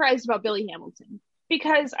pleasantly surprised about Billy Hamilton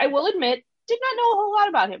because I will admit, did not know a whole lot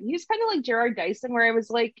about him. He's kind of like Gerard Dyson, where I was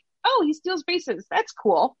like, oh, he steals bases. That's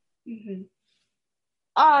cool.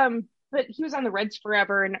 Mm-hmm. But he was on the Reds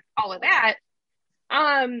forever and all of that.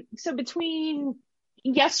 So between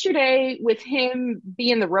yesterday with him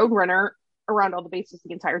being the road runner around all the bases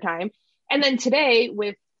the entire time, and then today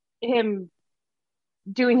with him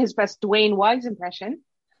doing his best Dwayne Wise impression,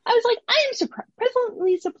 I was like, I am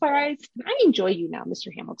pleasantly surprised. I enjoy you now, Mr.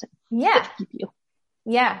 Hamilton. Yeah. Keep you.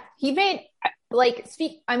 Yeah. He made,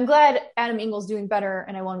 I'm glad Adam Engel's doing better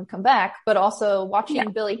and I want him to come back, but also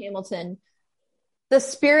watching Billy Hamilton, the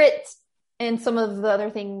spirit and some of the other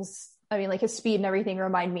things, I mean, like his speed and everything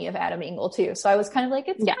remind me of Adam Engel too. So I was kind of like,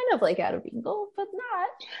 it's kind of like Adam Engel, but not.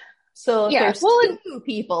 So if there's two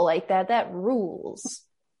people like that, that rules.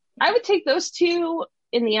 I would take those two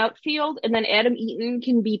in the outfield, and then Adam Eaton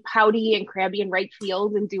can be pouty and crabby in right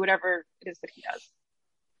field and do whatever it is that he does.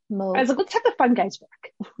 I was like, let's have the fun guys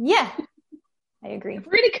back. Yeah, I agree. If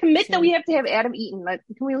we're going to commit that we have to have Adam Eaton,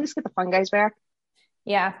 can we at least get the fun guys back?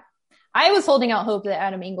 Yeah. I was holding out hope that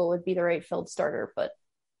Adam Engel would be the right field starter, but,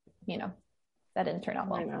 that didn't turn out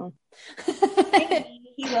well. I know.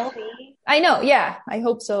 He will be. I know, yeah. I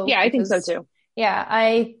hope so. Yeah, I think so too.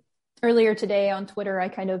 Yeah, earlier today on Twitter, I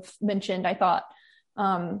kind of mentioned, I thought,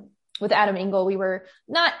 with Adam Engel, we were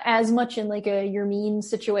not as much in like a Yermin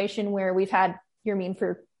situation where we've had Yermin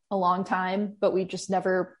for a long time, but we just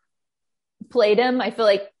never played him. I feel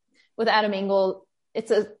like with Adam Engel, it's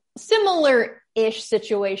a similar-ish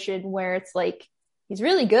situation where it's like, he's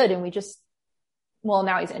really good and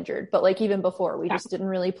now he's injured, but like even before we just didn't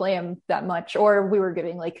really play him that much, or we were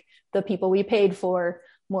giving like the people we paid for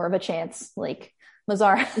more of a chance, like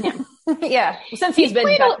Mazara. Yeah. Since he's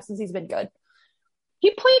been good. He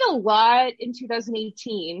played a lot in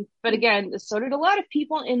 2018, but again, so did a lot of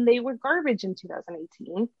people, and they were garbage in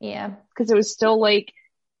 2018. Yeah. Because it was still like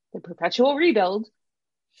the perpetual rebuild.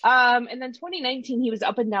 And then 2019, he was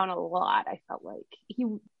up and down a lot, I felt like.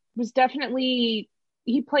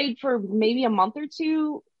 He played for maybe a month or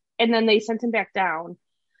two, and then they sent him back down.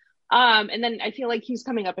 And then I feel like he was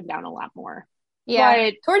coming up and down a lot more. Yeah.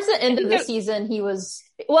 But towards the end of the season, he was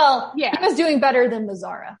doing better than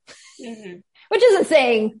Mazara. Mm-hmm. Which isn't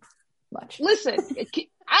saying much. Listen,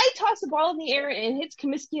 I toss the ball in the air and hits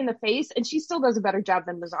Comiskey in the face, and she still does a better job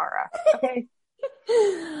than Mazara. Okay.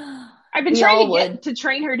 I've been trying to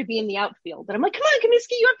train her to be in the outfield, and I'm like, come on,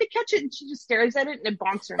 Comiskey, you have to catch it, and she just stares at it and it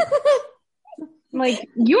bonks her. I'm like,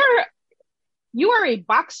 you are a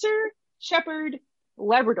boxer, shepherd,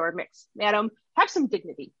 Labrador mix, madam. Have some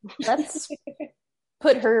dignity. Let's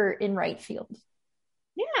put her in right field.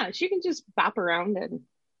 Yeah, she can just bop around and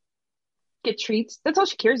get treats. That's all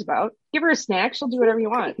she cares about. Give her a snack. She'll do whatever you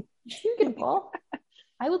want. She can get a ball.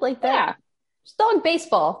 I would like that. Yeah. Just dog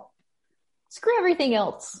baseball. Screw everything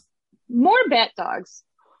else. More bat dogs.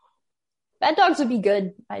 Bat dogs would be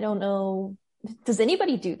good. I don't know. Does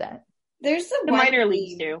anybody do that? There's the minor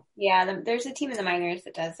leagues do. Yeah, there's a team in the minors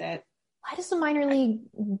that does it. why does the minor league,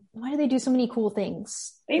 why do they do so many cool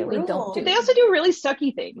things that we don't do? They also do really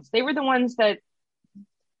sucky things. They were the ones that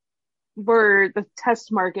were the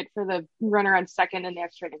test market for the runner on second and the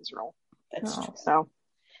extra innings rule. That's true. So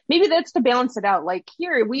maybe that's to balance it out. Like,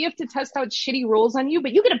 here, we have to test out shitty rules on you,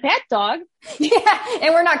 but you get a bat dog. Yeah,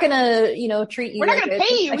 and we're not gonna, treat you. We're not like gonna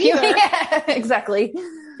pay you either. Yeah, exactly.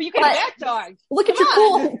 But you get a bat dog. Look at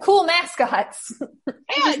your cool mascots.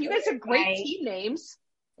 Yeah, you guys have great team names.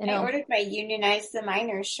 I ordered my Unionize the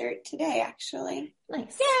Miners shirt today, actually.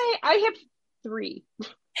 Nice. Yay! I have 3.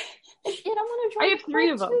 Shit, I want to try. I have 3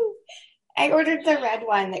 of them. Too. I ordered the red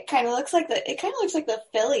one that kind of looks like the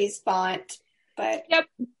Phillies font, but yep,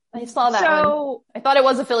 I saw that one. I thought it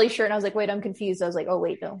was a Philly shirt, and I was like, wait, I'm confused. I was like, oh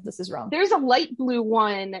wait, no, this is wrong. There's a light blue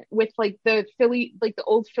one with like the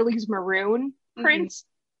old Phillies maroon print.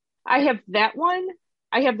 I have that one.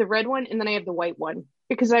 I have the red one, and then I have the white one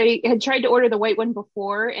because I had tried to order the white one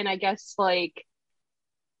before, and I guess like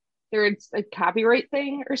there's a copyright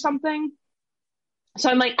thing or something. So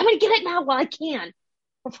I'm like, I'm gonna get it now while I can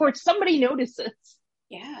before somebody notices.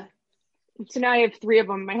 Yeah. So now I have 3 of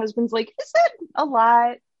them. My husband's like, is that a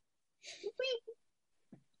lot?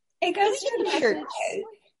 It goes to the shirts.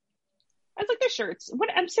 I was like, they're shirts. What?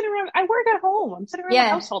 I'm sitting around. I work at home. I'm sitting around the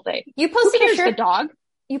house all day. You posted a shirt. The dog.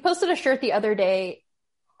 You posted a shirt the other day.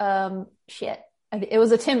 It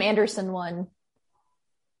was a Tim Anderson one,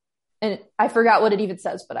 and I forgot what it even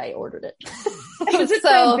says, but I ordered it. Was it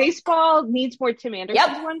the baseball needs more Tim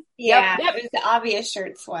Anderson one? Yeah, yep. It was the obvious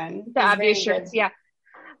shirts one. The obvious shirts, yeah.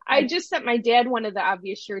 I just sent my dad one of the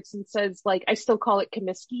obvious shirts and says, like, I still call it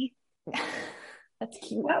Comiskey. That's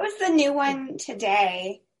cute. What was the new one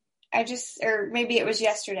today? Or maybe it was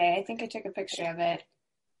yesterday. I think I took a picture of it.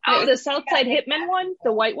 Oh, the Southside Hitman one?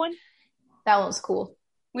 The white one? That one was cool.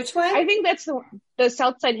 Which one? I think that's the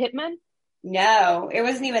Southside Hitman. No, it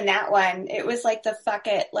wasn't even that one. It was like the fuck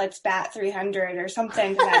it, let's bat 300 or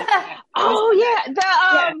something. That's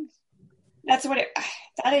what it. I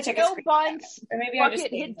thought I took a screenshot. Bunts, or maybe fuck I just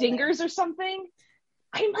it, hit dingers or something.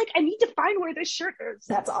 I'm like, I need to find where this shirt is.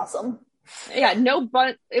 That's awesome. Yeah, no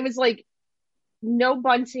bunt. It was like no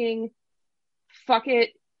bunting. Fuck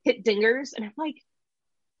it, hit dingers, and I'm like,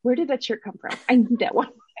 where did that shirt come from? I need that one.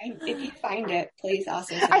 If you find it, please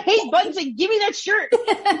also. I hate bunting. Give me that shirt.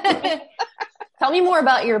 Tell me more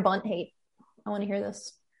about your bunt hate. I want to hear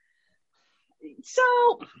this. So,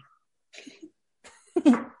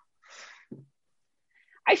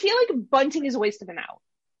 I feel like bunting is a waste of an out.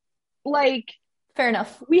 Like, fair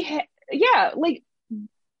enough. Like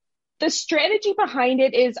the strategy behind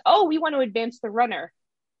it is, we want to advance the runner.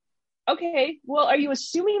 Okay, well, are you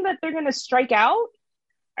assuming that they're going to strike out?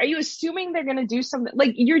 Are you assuming they're going to do something?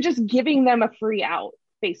 Like, you're just giving them a free out,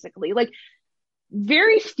 basically. Like,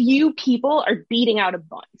 very few people are beating out a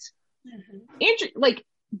bunt. Like,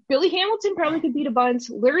 Billy Hamilton probably could beat a bunt.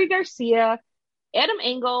 Larry Garcia, Adam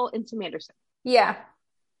Engel, and Tim Anderson. Yeah.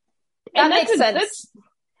 That makes sense.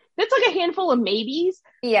 That's like a handful of maybes.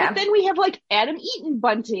 Yeah. But then we have, like, Adam Eaton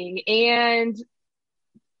bunting and,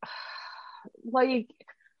 like,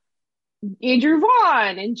 Andrew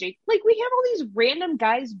Vaughn and Jake. Like, we have all these random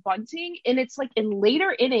guys bunting, and it's like in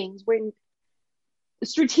later innings when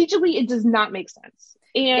strategically it does not make sense.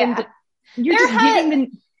 And you're just giving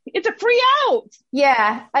them, it's a free out.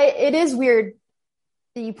 Yeah. It is weird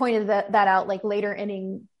that you pointed that out, like later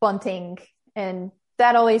inning bunting, and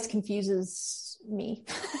that always confuses me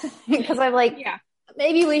because I'm like,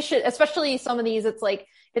 maybe we should, especially some of these, it's like,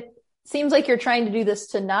 it seems like you're trying to do this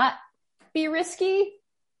to not be risky,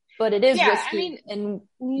 but it is risky and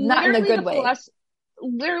not in a good way.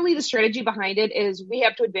 Literally the strategy behind it is we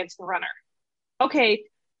have to advance the runner. Okay.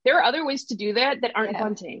 There are other ways to do that aren't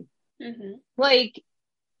bunting. Mm-hmm. Like,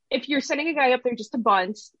 if you're sending a guy up there just to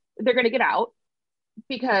bunt, they're going to get out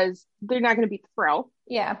because they're not going to beat the throw.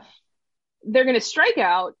 Yeah. They're going to strike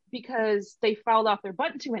out because they fouled off their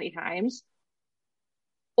bunt too many times.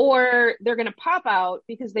 Or they're going to pop out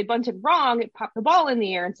because they bunted wrong, it popped the ball in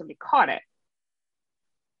the air and somebody caught it.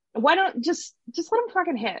 Why don't just let them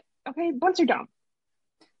fucking hit? Okay, bunts are dumb.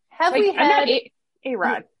 Have we had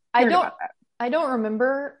A-Rod? I don't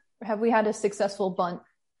remember. Have we had a successful bunt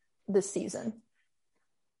this season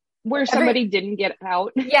where somebody didn't get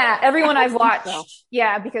out? Yeah, everyone I've watched.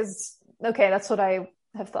 Yeah, because that's what I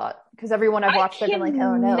have thought. Because everyone I've watched, they've been like,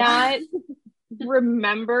 oh no. Not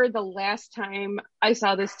remember the last time I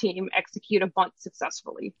saw this team execute a bunt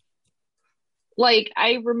successfully. Like,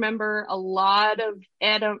 I remember a lot of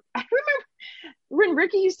I remember when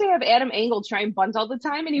Ricky used to have Adam Engel try and bunt all the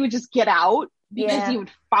time, and he would just get out because he would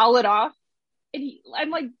foul it off. And I'm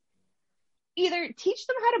like, either teach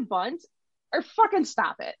them how to bunt or fucking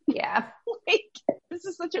stop it. Yeah. Like, this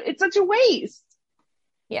is it's such a waste.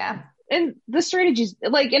 Yeah. And the strategies,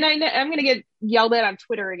 like, and I'm going to get yelled at on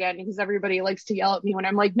Twitter again because everybody likes to yell at me when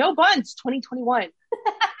I'm like, no bunts, 2021.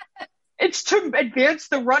 It's to advance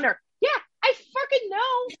the runner. Yeah, I fucking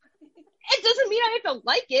know. It doesn't mean I have to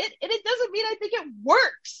like it, and it doesn't mean I think it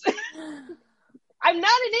works. I'm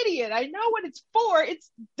not an idiot. I know what it's for. It's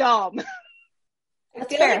dumb. I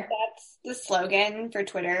feel like that's the slogan for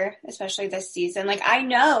Twitter, especially this season. Like, I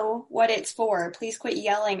know what it's for. Please quit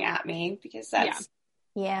yelling at me, because that's,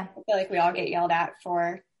 yeah. I feel like we all get yelled at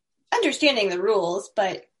for understanding the rules,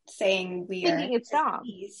 but saying we thinking are it's dumb.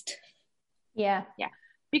 Yeah. Yeah.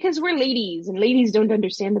 Because we're ladies, and ladies don't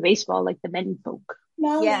understand the baseball like the men folk.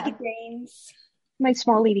 Small Yeah. lady brains. My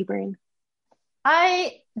small lady brain.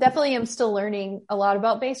 I definitely am still learning a lot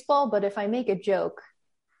about baseball, but if I make a joke,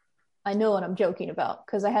 I know what I'm joking about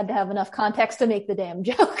because I had to have enough context to make the damn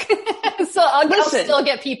joke. So I'll still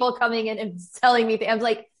get people coming in and telling me, I'm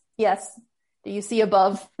like, yes, do you see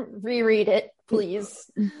above? Reread it, please.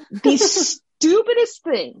 The stupidest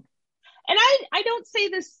thing, and I don't say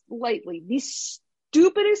this lightly, the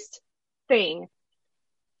stupidest thing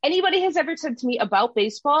anybody has ever said to me about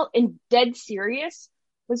baseball, and dead serious,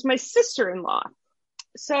 was my sister-in-law.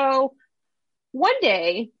 So one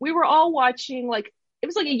day we were all watching, like, it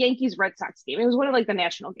was like a Yankees Red Sox game. It was one of like the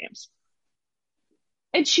national games.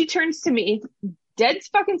 And she turns to me, dead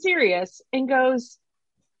fucking serious, and goes,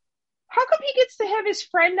 how come he gets to have his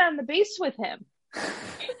friend on the base with him?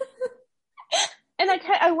 And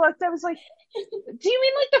I looked, I was like, do you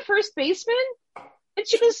mean like the first baseman? And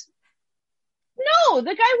she goes, no,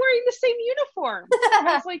 the guy wearing the same uniform. And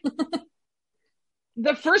I was like,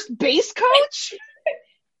 the first base coach?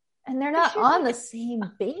 And they're not on the same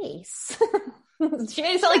base. She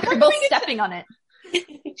made it sound like they're both stepping on it.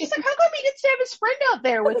 She's like, how come he gets to have his friend out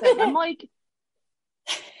there with him? I'm like,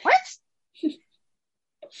 what?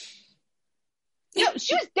 No,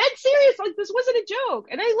 she was dead serious. Like, this wasn't a joke.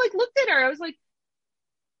 And I like looked at her. I was like,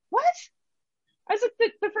 what? I was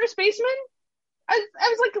like, the first baseman? I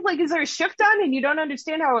was like, is there a shift on and you don't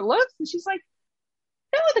understand how it looks? And she's like,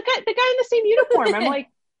 no, the guy in the same uniform. I'm like,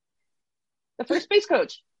 the first base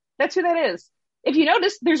coach. That's who that is. If you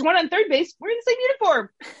notice, there's one on third base wearing the same uniform.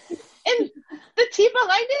 And the team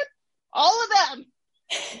behind him, all of them.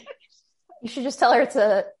 You should just tell her it's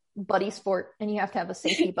a buddy sport and you have to have a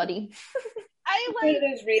safety buddy. I like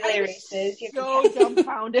those relay races. So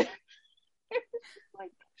dumbfounded.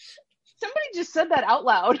 Like, somebody just said that out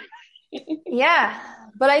loud. Yeah,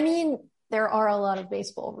 but I mean, there are a lot of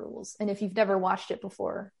baseball rules, and if you've never watched it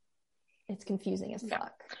before, it's confusing as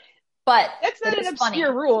fuck. But that's not an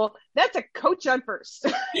obscure rule. That's a coach on first.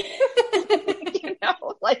 You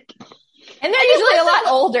know, like, and they're usually a lot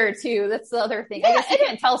older too. That's the other thing. I guess you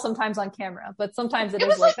can't tell sometimes on camera, but sometimes it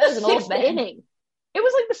is like that is an old man. Inning. It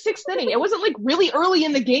was like the sixth inning. It wasn't like really early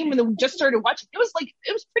in the game when we just started watching. It was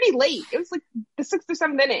pretty late. It was like the sixth or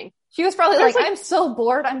seventh inning. She was probably like, I'm so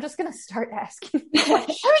bored. I'm just going to start asking. I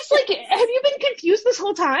was like, have you been confused this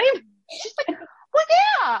whole time? She's like, well,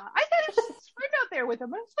 yeah. I thought it was his friend out there with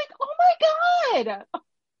him. I was like, oh my God.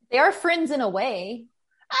 They are friends in a way.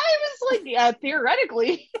 I was like, yeah,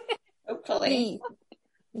 theoretically. Hopefully.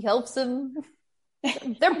 He helps him.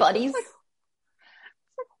 They're buddies. It's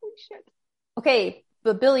like, holy shit. Okay,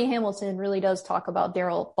 but Billy Hamilton really does talk about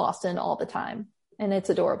Daryl Boston all the time, and it's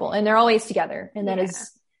adorable. And they're always together, and that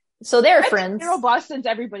is so they're friends. Daryl Boston's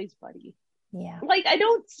everybody's buddy. Yeah, like I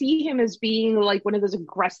don't see him as being like one of those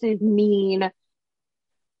aggressive, mean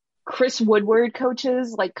Chris Woodward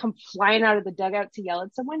coaches, like come flying out of the dugout to yell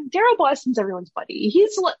at someone. Daryl Boston's everyone's buddy.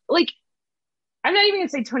 He's like, I'm not even gonna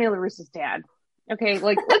say Tony La Russa's dad. Okay,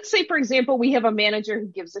 like let's say for example we have a manager who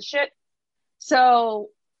gives a shit. So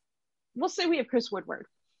we'll say we have Chris Woodward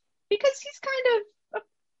because he's kind of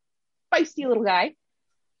a feisty little guy.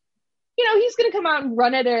 You know, he's going to come out and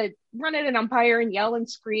run at an umpire and yell and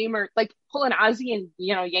scream or like pull an Ozzy and,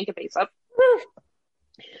 you know, yank a base up.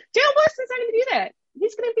 Daryl Boston's not going to do that.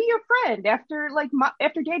 He's going to be your friend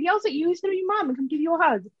after dad yells at you, he's going to be mom and come give you a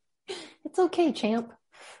hug. It's okay, champ.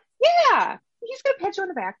 Yeah. He's going to pat you on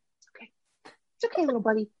the back. It's okay. It's okay, little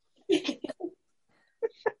buddy.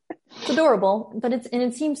 It's adorable, but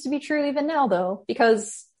it seems to be true even now though,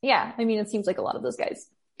 because I mean, it seems like a lot of those guys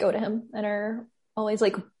go to him and are always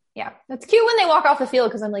like, it's cute when they walk off the field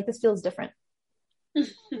because I'm like, this feels different.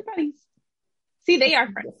 See, they are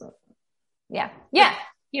friends. Yeah.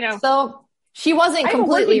 You know, so she wasn't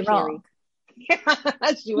completely wrong.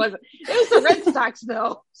 She wasn't. It was the Red Sox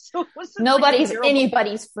though. So it wasn't nobody's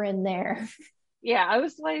anybody's friend there. Yeah, I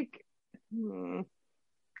was like,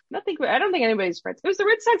 I don't think anybody's friends. It was the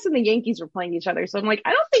Red Sox and the Yankees were playing each other. So I'm like,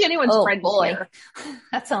 I don't think anyone's friends here.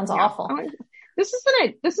 That sounds awful. This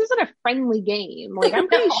isn't a friendly game. Like, I'm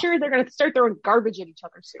pretty sure they're going to start throwing garbage at each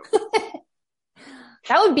other soon.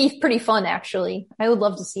 That would be pretty fun, actually. I would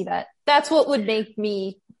love to see that. That's what would make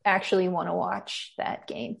me actually want to watch that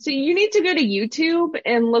game. So you need to go to YouTube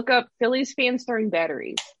and look up Phillies fans throwing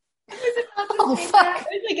batteries. Oh, fuck. I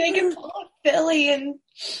was like, I can pull up Philly and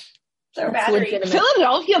throw batteries. Legitimate.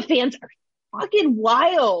 Philadelphia fans are fucking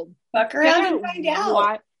wild. Fuck around and find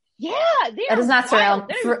out. Yeah, that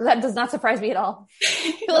does not surprise me at all.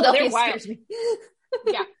 Philadelphia scares me.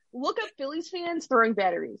 Yeah, look up Phillies fans throwing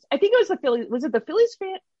batteries. I think it was the Phillies. Was it the Phillies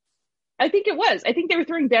fan? I think it was. I think they were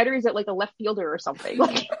throwing batteries at like a left fielder or something.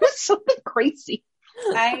 Like, it was something crazy.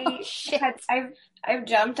 I've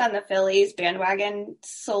jumped on the Phillies bandwagon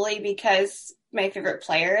solely because my favorite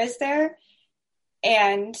player is there,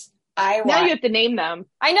 and now you have to name them.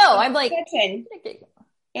 I know. I'm like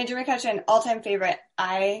Andrew McCutchen, all-time favorite.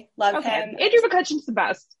 I love him. Andrew McCutchen's the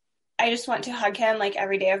best. I just want to hug him like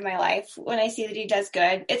every day of my life when I see that he does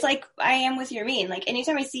good. It's like I am with Yermeen. Like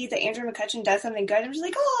anytime I see that Andrew McCutchen does something good, I'm just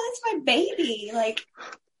like, oh, that's my baby. Like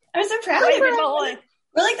I'm so proud of him.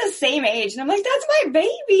 We're like the same age, and I'm like, that's my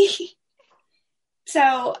baby.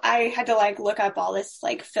 So I had to like look up all this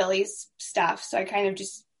like Phillies stuff. So I kind of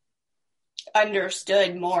just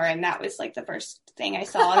understood more, and that was like the first thing I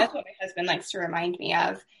saw. And that's what my husband likes to remind me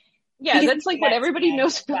of. Yeah, that's like what everybody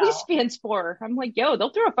knows Phillies fans for. I'm like, yo,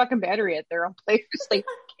 they'll throw a fucking battery at their own players. Like,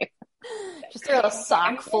 just throw a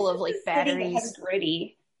sock full of like batteries.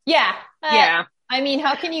 Gritty. Yeah. Yeah. I mean,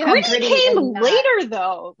 how can you have Gritty came later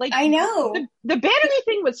though? Like, I know. The battery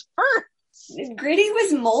thing was first. Gritty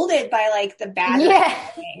was molded by like the battery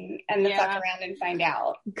thing and the fuck around and find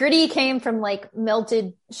out. Gritty came from like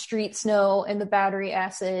melted street snow and the battery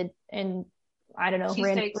acid and I don't know,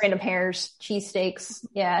 random hairs, cheesesteaks.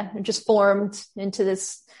 Yeah, it just formed into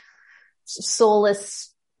this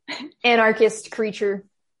soulless anarchist creature,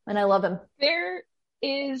 and I love him. There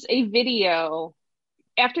is a video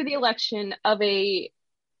after the election of a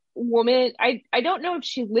woman. I don't know if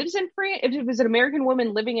she lives in France, if it was an American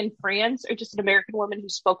woman living in France or just an American woman who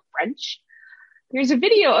spoke French. There's a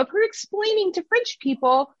video of her explaining to French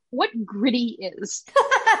people what gritty is.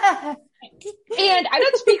 And I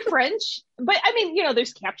don't speak French, but I mean, you know,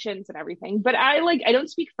 there's captions and everything, but I don't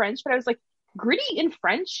speak French, but I was like, gritty in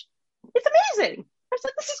French? It's amazing. I was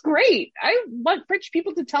like, this is great. I want French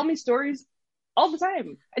people to tell me stories all the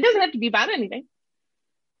time. It doesn't have to be about anything.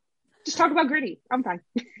 Just talk about gritty. I'm fine.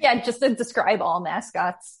 Yeah, just to describe all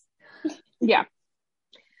mascots. Yeah.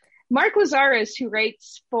 Mark Lazarus, who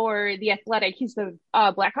writes for The Athletic, he's the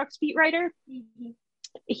Blackhawks beat writer. Mm-hmm.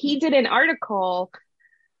 He did an article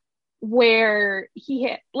where he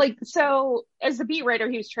had, like, so as the beat writer,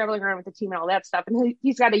 he was traveling around with the team and all that stuff. And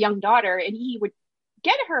he's got a young daughter, and he would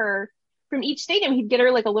get her from each stadium. He'd get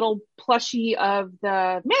her like a little plushie of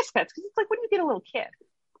the mascots, because it's like when you get a little kid.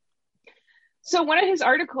 So one of his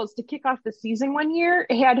articles to kick off the season one year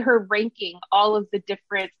had her ranking all of the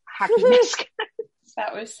different hockey mascots.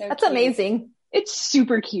 That was so That's cute. Amazing. It's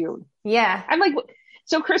super cute. Yeah. I'm like,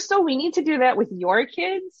 so Crystal, we need to do that with your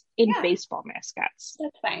kids in baseball mascots.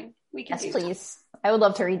 That's fine. We can yes, please. I would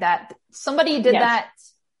love to read that. Somebody did that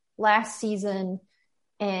last season,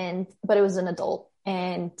 but it was an adult,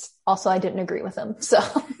 and also I didn't agree with him. So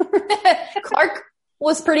Clark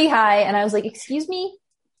was pretty high, and I was like, "Excuse me."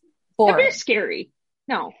 They're scary.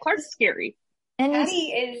 No, Clark's scary. And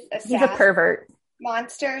Patty he's a pervert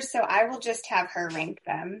monster, so I will just have her rank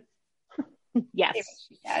them. Yes.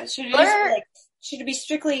 Should it be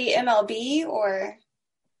strictly MLB or?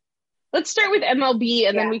 Let's start with MLB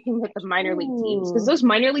and then we can hit the minor league teams, because those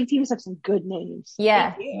minor league teams have some good names.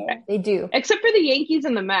 Yeah, they do. Except for the Yankees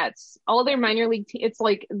and the Mets. All their minor league teams, it's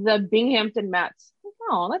like the Binghamton Mets.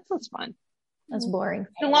 Oh, that's fun. That's boring.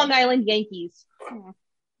 The Long Island Yankees.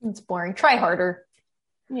 It's boring. Try harder.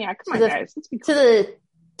 Yeah, come on, guys. Let's be cool. To the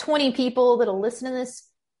 20 people that'll listen to this,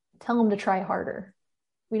 tell them to try harder.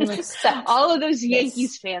 We don't accept all of those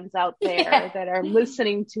Yankees fans out there that are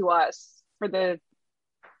listening to us for the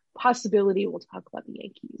possibility we'll talk about the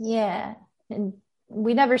Yankees. Yeah. And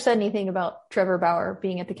we never said anything about Trevor Bauer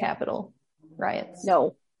being at the Capitol riots.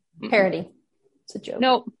 No. Parody. It's a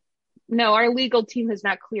joke. No, our legal team has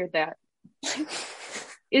not cleared that.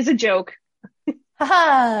 Is a joke.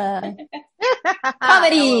 Ha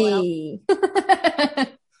comedy.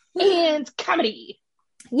 And comedy.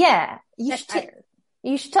 Yeah.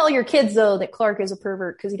 You should tell your kids, though, that Clark is a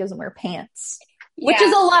pervert because he doesn't wear pants. Yeah. Which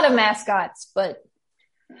is a lot of mascots, but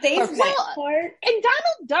They've Well, met apart. and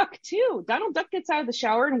Donald Duck too. Donald Duck gets out of the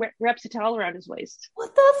shower and wraps a towel around his waist.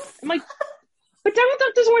 What the? I'm like, but Donald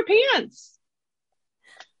Duck doesn't wear pants.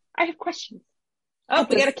 I have questions. Oh,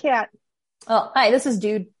 we got a cat. Oh, hi, this is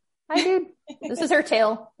Dude. Hi, Dude. This is her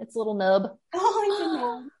tail. It's a little nub.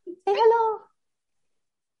 Oh, Say hello.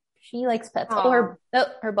 She likes pets. Aw. Oh,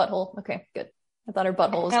 her butthole. Okay, good. I thought her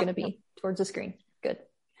butthole was going to be towards the screen. Good.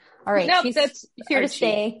 All right. Nope, she's that's here to Archie.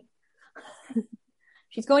 stay.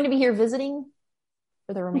 She's going to be here visiting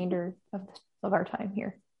for the remainder of our time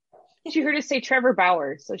here. She heard us say Trevor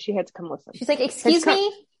Bauer, so she had to come listen. She's like, excuse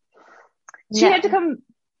me? She No. had to come.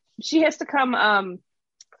 She has to come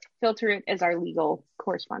filter it as our legal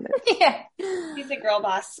correspondent. Yeah. He's a girl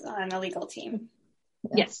boss on a legal team.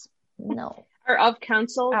 Yes. No. Or of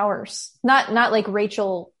counsel. Ours. Not like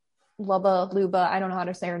Rachel Luba. I don't know how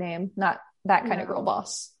to say her name. Not that kind of girl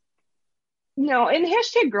boss. No, and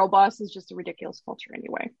hashtag girl boss is just a ridiculous culture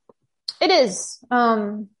anyway. It is.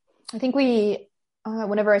 I think we,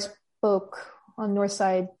 whenever I spoke on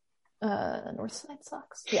Northside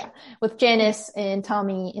Sucks, yeah, with Janice and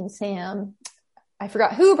Tommy and Sam, I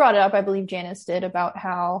forgot who brought it up. I believe Janice did, about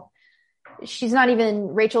how Rachel's not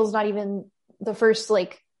even the first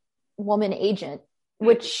like woman agent,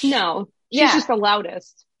 which No, she's Yeah. just the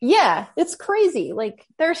loudest. yeah, it's crazy. Like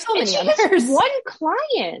there's so And many she others. has one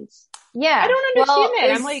client. Yeah, I don't understand Well, that.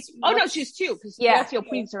 I'm is- like, oh no, she's two, because Yeah. Horacio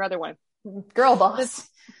Puig's her other one. girl boss.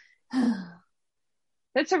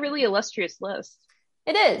 That's a really illustrious list.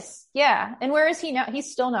 It is. Yeah. And where is he now?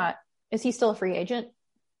 He's still not. Is he still a free agent?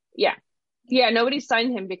 Yeah. Yeah, nobody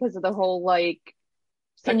signed him because of the whole like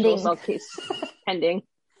sexual Pending. assault case pending.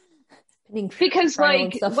 Pending Because trial and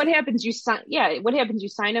like stuff. what happens? You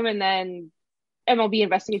sign him and then MLB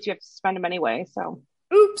investigates, you have to suspend him anyway. So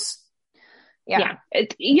Oops. Yeah.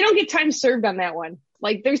 you don't get time served on that one.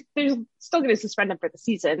 Like there's still going to suspend him for the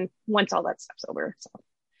season once all that stuff's over. So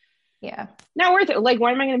Yeah. not worth it. Like,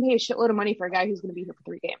 why am I going to pay a shitload of money for a guy who's going to be here for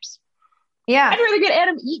 3 games? Yeah. I'd rather get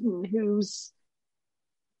Adam Eaton, who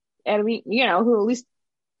at least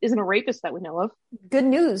isn't a rapist that we know of. Good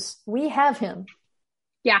news. We have him.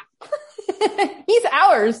 Yeah. He's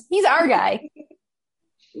ours. He's our guy.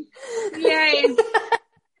 Yay.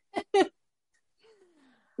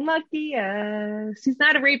 Lucky us. He's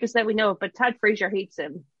not a rapist that we know of, but Todd Frazier hates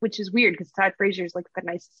him, which is weird because Todd Frazier is like the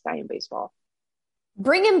nicest guy in baseball.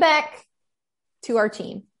 Bring him back to our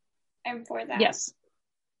team. I'm for that. Yes.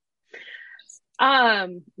 My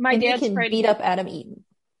And he dad's can friend beat up Adam Eaton.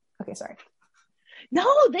 Okay, sorry. No,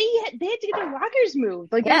 they had to get their lockers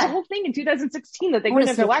moved. Like, there's a Yeah. whole thing in 2016 that they I wanna couldn't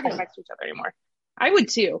have see their a lockers fight. next to each other anymore. I would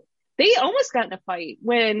too. They almost got in a fight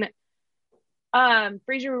when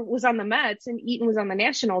Frazier was on the Mets and Eaton was on the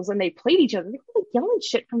Nationals, and they played each other. They were like yelling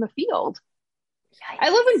shit from the field. Yikes. I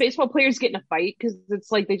love when baseball players get in a fight because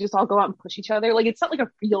it's like they just all go out and push each other. Like, it's not like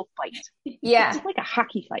a real fight. Yeah. It's like a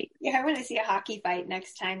hockey fight. Yeah, I want to see a hockey fight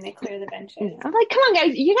next time they clear the benches. I'm like, come on,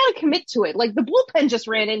 guys, you got to commit to it. Like, the bullpen just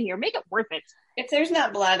ran in here. Make it worth it. If there's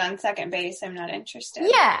not blood on second base, I'm not interested.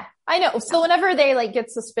 Yeah, I know. So whenever they like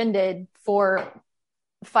get suspended for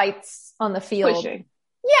fights on the field, Pushing.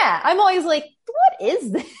 yeah, I'm always like, what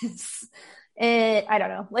is this? And I don't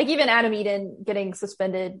know. Like even Adam Eaton getting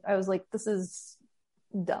suspended, I was like, this is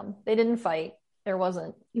dumb. They didn't fight. There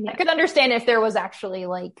wasn't. Yeah. I could understand if there was actually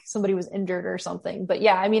like somebody was injured or something. But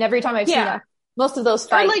yeah, I mean, every time I've seen that, most of those Or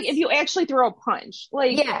fights, like if you actually throw a punch.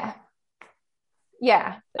 Like, yeah.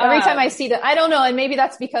 Yeah. Every time I see that, I don't know. And maybe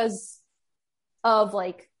that's because of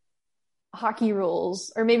like hockey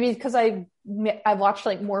rules, or maybe because I've watched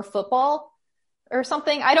like more football or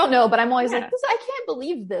something. I don't know, but I'm always like, I can't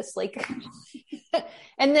believe this. Like, and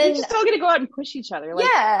then they're just all gonna go out and push each other. Like,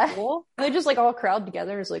 yeah, cool. they just like all crowd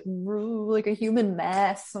together. It's like a human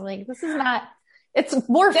mass. I'm like, this is not. It's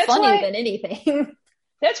more funny than anything.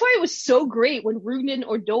 That's why it was so great when Rougned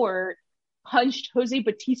Odor punched Jose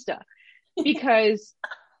Batista, because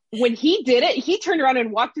when he did it, he turned around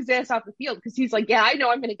and walked his ass off the field because he's like, yeah, I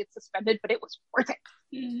know I'm going to get suspended, but it was worth it.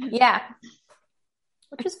 Yeah.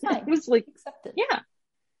 Which is fine. It was like, accepted. yeah.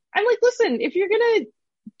 I'm like, listen, if you're going to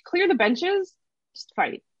clear the benches, just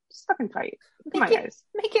fight. Just fucking fight. Come on, guys.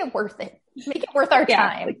 Make it worth it. Make it worth our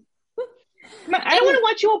time. Like, come on, I don't want to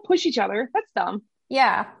watch you all push each other. That's dumb.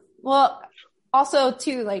 Yeah. Well, also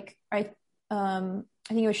too, like I think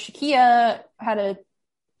it was Shakia had a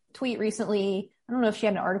tweet recently. I don't know if she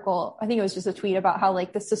had an article. I think it was just a tweet about how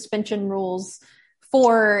like the suspension rules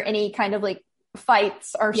for any kind of like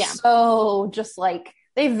fights are so just like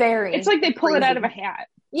they vary. It's like they pull it out of a hat.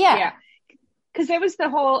 Yeah. Because that was the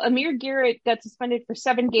whole Amir Garrett got suspended for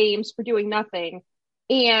 7 games for doing nothing,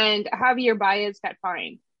 and Javier Baez got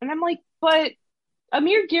fined. And I'm like, but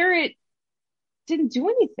Amir Garrett didn't do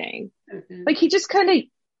anything. Mm-mm. Like, he just kind of,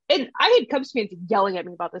 and I had Cubs fans yelling at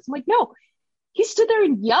me about this. I'm like, no, he stood there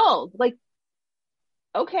and yelled. Like,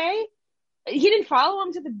 okay. He didn't follow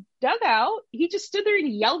him to the dugout. He just stood there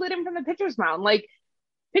and yelled at him from the pitcher's mound. Like,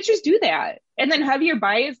 pitchers do that. And then Javier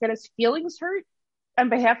Baez got his feelings hurt on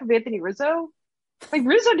behalf of Anthony Rizzo. Like,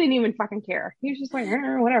 Rizzo didn't even fucking care. He was just like,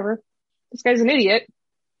 whatever. This guy's an idiot.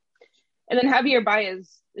 And then Javier Baez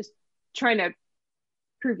is trying to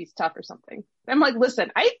prove he's tough or something. I'm like,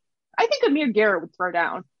 listen, I think Amir Garrett would throw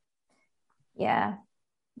down. Yeah.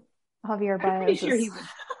 Javier Baez. I'm pretty sure he would.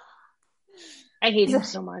 I hate him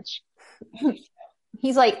so much.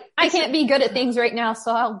 He's like, I can't be good at things right now,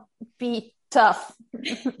 so I'll be tough.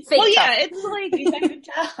 Well, yeah, it's like, He's not even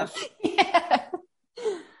tough. Yeah.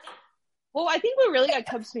 well, I think what really got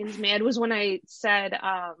Cubs fans mad was when I said,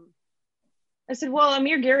 well,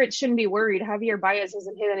 Amir Garrett shouldn't be worried. Javier Baez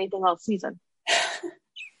hasn't hit anything all season.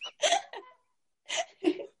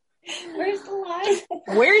 Where's the line?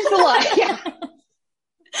 Where's the line? Yeah.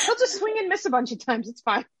 He'll just swing and miss a bunch of times. It's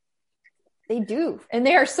fine. They do. And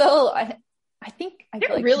they are so, I think, I They're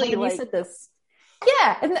feel like really, somebody like- said this.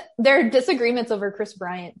 Yeah. And their disagreements over Chris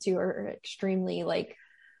Bryant, too, are extremely, like,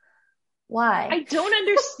 why? I don't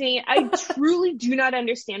understand. I truly do not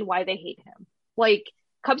understand why they hate him. Like,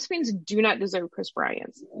 Cubs fans do not deserve Chris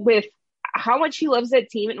Bryant. With how much he loves that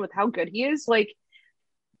team and with how good he is, like,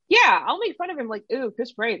 yeah, I'll make fun of him. Like, ooh,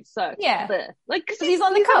 Chris Bryant sucks. Yeah. But, like, because he's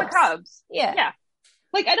on the Cubs. Yeah. Yeah.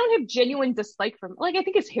 Like, I don't have genuine dislike for him. Like, I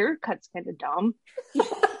think his haircut's kind of dumb.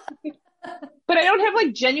 But I don't have,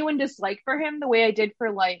 like, genuine dislike for him the way I do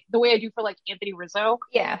for, like, Anthony Rizzo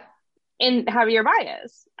Yeah. and Javier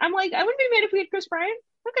Baez. I'm like, I wouldn't be mad if we had Chris Bryant.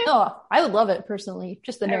 Okay. Oh, I would love it personally.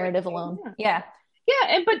 Just the narrative alone. Yeah.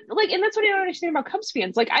 Yeah, and that's what I don't understand about Cubs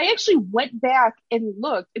fans. Like, I actually went back and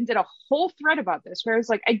looked and did a whole thread about this where I was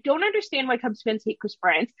like, I don't understand why Cubs fans hate Chris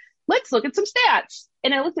Bryant. Let's look at some stats.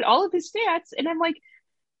 And I looked at all of his stats and I'm like,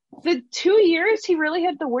 the 2 years he really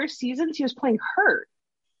had the worst seasons, he was playing hurt.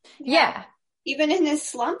 Yeah. Even in his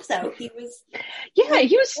slump, though, he was. Yeah,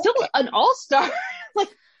 he was still an all-star. Like,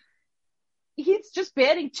 he's just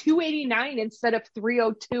batting 289 instead of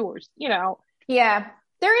 302 or, you know. Yeah.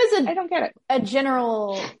 There is I don't get it. a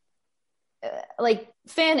general, like,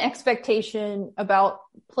 fan expectation about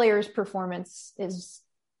players' performance is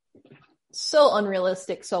so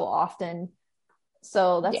unrealistic so often.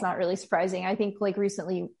 So that's not really surprising. I think, like,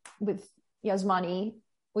 recently with Yasmani,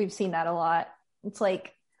 we've seen that a lot. It's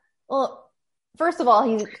like, well, first of all,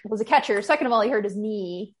 he was a catcher. Second of all, he hurt his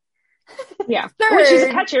knee. Yeah. Third, Which is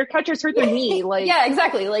a catcher. Catchers hurt their knee. Like, yeah,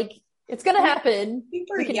 exactly. Like, it's going to happen.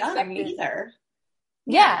 Super We can young expect it. either.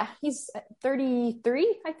 Yeah, he's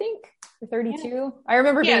 33, I think, or 32. Yeah. I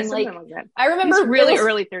remember being like that. I remember he's really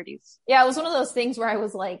early 30s. Yeah, it was one of those things where I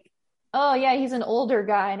was like, oh yeah, he's an older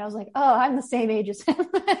guy, and I was like, oh, I'm the same age as him.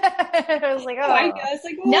 I was like, oh, I was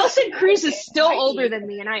like, oh, Nelson Cruz is still older than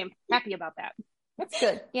me, and I am happy about that. That's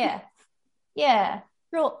good. Yeah, yeah,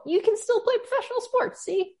 girl, you can still play professional sports.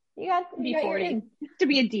 See, you got your in. To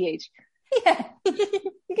be a DH. Yeah,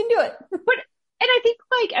 you can do it. And I think,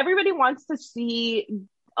 like, everybody wants to see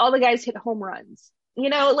all the guys hit home runs. You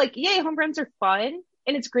know, like, yay, home runs are fun.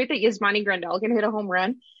 And it's great that Yasmani Grandal can hit a home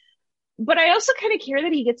run. But I also kind of care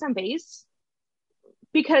that he gets on base.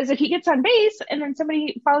 Because if he gets on base and then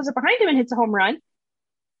somebody follows up behind him and hits a home run,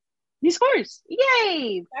 he scores.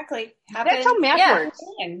 Yay! Exactly. That's how math works.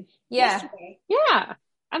 Yeah. Yeah.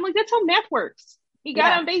 I'm like, that's how math works. He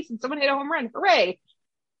got on base and someone hit a home run. Hooray.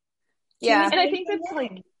 Yeah. And I think that's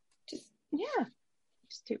like... Yeah,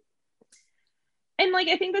 just two. And, like,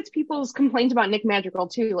 I think that's people's complaints about Nick Madrigal,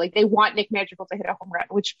 too. Like, they want Nick Madrigal to hit a home run,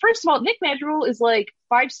 which, first of all, Nick Madrigal is, like,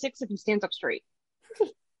 5'6" if he stands up straight.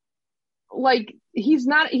 Like, he's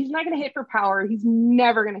not going to hit for power. He's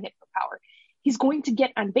never going to hit for power. He's going to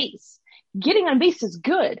get on base. Getting on base is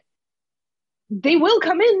good. They will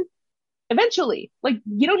come in eventually. Like,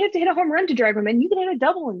 you don't have to hit a home run to drive them in. You can hit a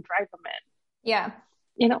double and drive them in. Yeah.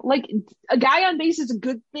 You know, like, a guy on base is a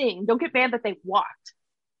good thing. Don't get mad that they walked.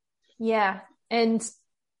 Yeah. And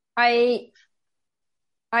I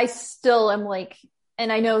still am like,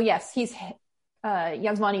 and I know, yes, he's,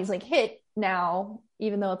 Yasmani's like hit now,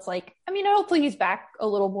 even though it's like, I mean, hopefully he's back a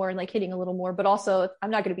little more and like hitting a little more, but also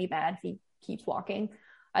I'm not going to be mad if he keeps walking.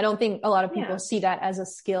 I don't think a lot of people see that as a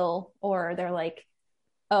skill, or they're like,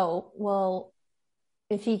 oh, well,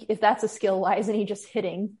 if that's a skill, why isn't he just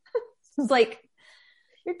hitting? It's like,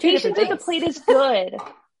 patience at the plate is good.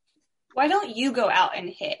 Why don't you go out and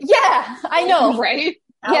hit? Yeah, I know, right?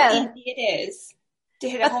 How easy it is to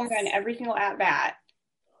hit a home run every single at bat.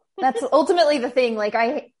 That's ultimately the thing. Like,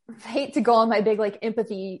 hate to go on my big like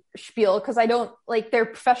empathy spiel because I don't like they're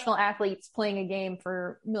professional athletes playing a game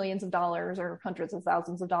for millions of dollars or hundreds of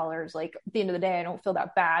thousands of dollars. Like at the end of the day, I don't feel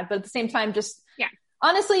that bad. But at the same time, just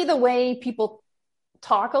honestly, the way people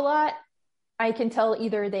talk a lot, I can tell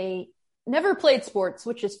either they never played sports,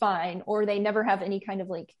 which is fine, or they never have any kind of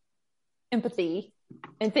like empathy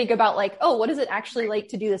and think about like, oh, what is it actually like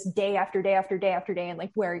to do this day after day after day after day and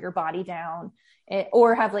like wear your body down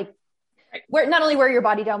or have like where not only wear your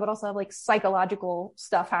body down, but also have like psychological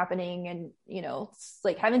stuff happening. And, you know, it's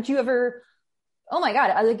like, haven't you ever, oh my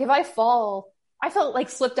God, like if I fall, I felt like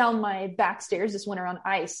slip down my back stairs this winter on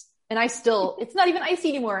ice and I still, it's not even icy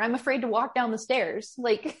anymore. And I'm afraid to walk down the stairs.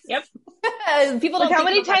 Like, yep. People don't like how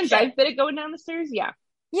many times I've been going down the stairs. Yeah.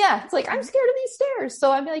 Yeah. It's like, I'm scared of these stairs. So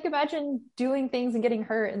I'm like, imagine doing things and getting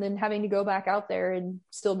hurt and then having to go back out there and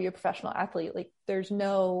still be a professional athlete. Like there's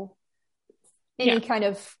no, any kind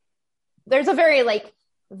of, there's a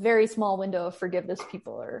very small window of forgiveness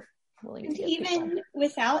people are willing to give. Even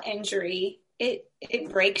without injury, it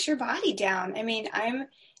breaks your body down. I mean, I'm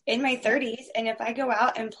in my 30s, and if I go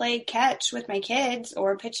out and play catch with my kids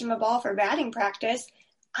or pitch them a ball for batting practice,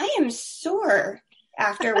 I am sore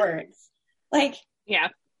afterwards. Like, yeah,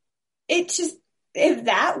 it just, if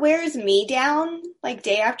that wears me down like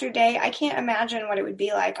day after day, I can't imagine what it would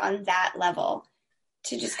be like on that level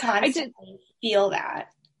to just constantly feel that.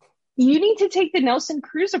 You need to take the Nelson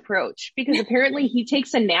Cruz approach because apparently he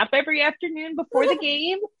takes a nap every afternoon before the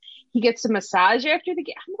game. He gets a massage after the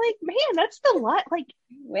game. I'm like, man, that's the lot. Like,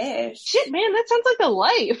 wish. Shit, man, that sounds like the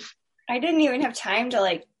life. I didn't even have time to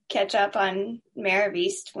like catch up on Mare of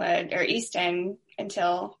Eastwood or Easton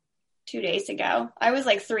until 2 days ago. I was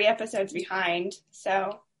like 3 episodes behind.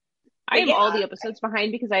 So I am all the episodes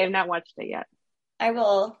behind because I have not watched it yet. I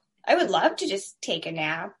would love to just take a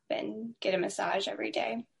nap and get a massage every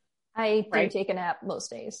day. I do take a nap most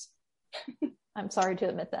days. I'm sorry to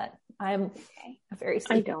admit that. I'm a very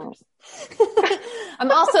sleepy person. I'm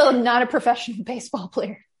also not a professional baseball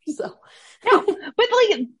player, so no. But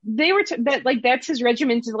like they were that like that's his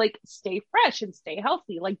regimen to like stay fresh and stay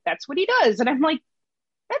healthy. Like that's what he does, and I'm like,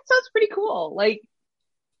 that sounds pretty cool. Like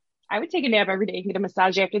I would take a nap every day and get a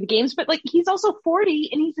massage after the games. But like he's also 40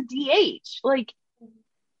 and he's a DH. Like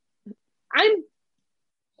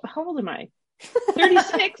how old am I?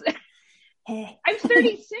 36. I'm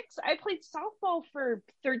 36. I played softball for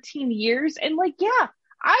 13 years and like, yeah,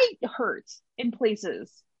 I hurt in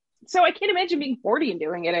places. So I can't imagine being 40 and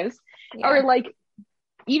doing it or like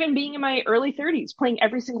even being in my early 30s, playing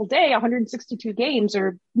every single day, 162 games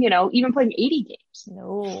or, you know, even playing 80 games.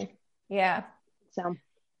 No. Yeah. So,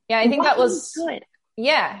 yeah, I think that was good.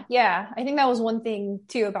 Yeah. Yeah. I think that was one thing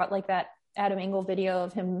too about like that Adam Engel video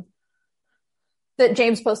of him that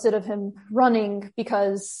James posted of him running,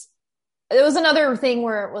 because it was another thing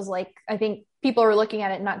where it was like, I think people are looking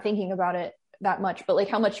at it and not thinking about it that much, but like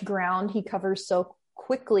how much ground he covers so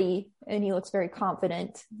quickly and he looks very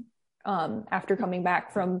confident after coming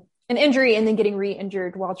back from an injury and then getting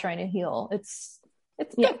re-injured while trying to heal. It's good.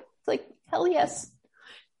 It's like, hell yes.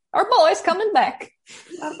 Our boy's coming back.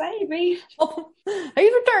 My baby.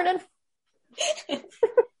 He's returning.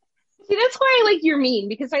 See, that's why I like your meme,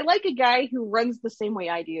 because I like a guy who runs the same way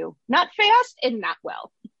I do. Not fast and not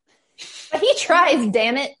well. But he tries,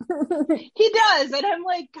 damn it. He does. And I'm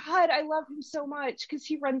like, God, I love him so much because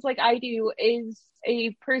he runs like I do, is a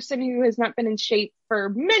person who has not been in shape for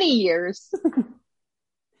many years.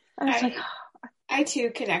 I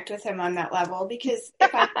too connect with him on that level, because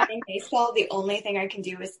if I'm playing baseball, the only thing I can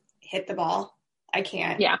do is hit the ball. I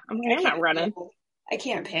can't. Yeah, I'm not running. I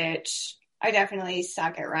can't pitch. I definitely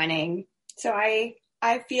suck at running. So I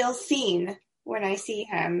feel seen when I see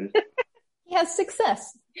him. He has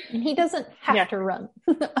success. And he doesn't have to run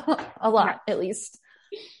a lot, at least,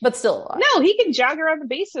 but still a lot. No, he can jog around the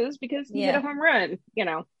bases because he hit a home run, you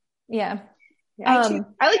know? Yeah. I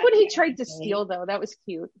like when he tried to steal, though. That was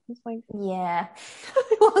cute. He's like, yeah,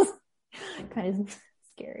 it was kind of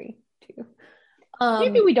scary too.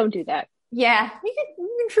 Maybe we don't do that. Yeah,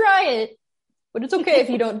 you can try it, but it's okay if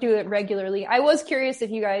you don't do it regularly. I was curious if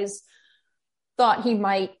you guys thought he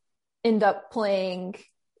might end up playing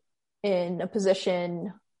in a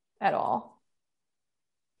position at all.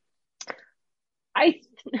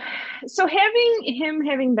 So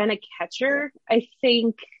having been a catcher, I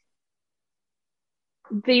think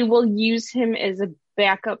they will use him as a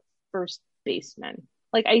backup first baseman.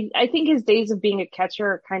 Like I think his days of being a catcher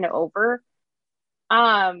are kind of over.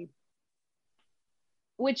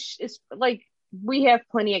 Which is like, we have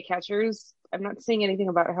plenty of catchers. I'm not saying anything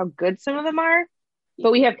about how good some of them are,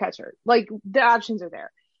 but we have catcher. Like the options are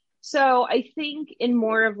there. So I think in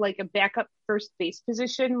more of like a backup first base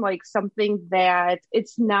position, like something that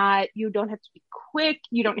it's not, you don't have to be quick.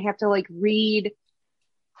 You don't have to like read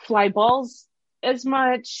fly balls as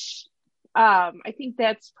much. I think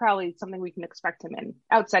that's probably something we can expect him in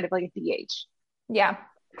outside of like a DH. Yeah.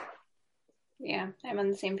 Yeah, I'm on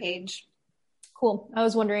the same page. Cool. I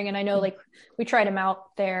was wondering, and I know like we tried him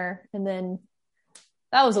out there, and then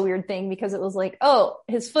that was a weird thing because it was like, oh,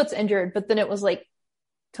 his foot's injured, but then it was like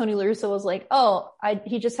Tony La Russa was like, oh,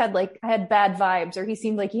 he just had like, I had bad vibes, or he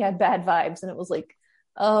seemed like he had bad vibes, and it was like,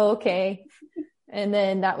 oh, okay. And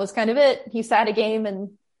then that was kind of it. He sat a game,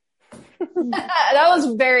 and that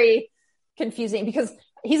was very confusing because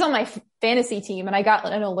he's on my fantasy team, and I got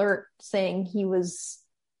an alert saying he was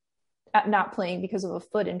not playing because of a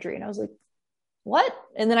foot injury, and I was like, what?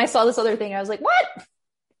 And then I saw this other thing, and I was like, what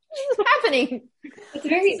is happening? It's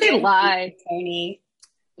very lie, Tony.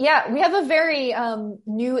 Yeah, we have a very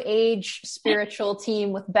new age spiritual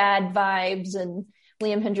team with bad vibes, and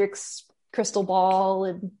Liam Hendriks crystal ball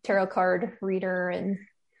and tarot card reader. And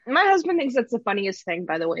my husband thinks that's the funniest thing,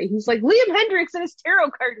 by the way. He's like, Liam Hendriks and his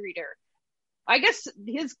tarot card reader. I guess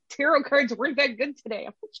his tarot cards weren't that good today.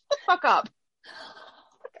 I'm like, shut the fuck up.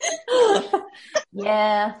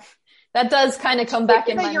 Yeah, that does kind of come back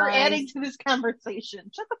in my you're mind. adding to this conversation.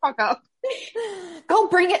 Shut the fuck up. Don't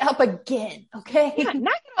bring it up again, okay? Yeah,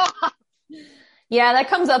 knock it off. Yeah, that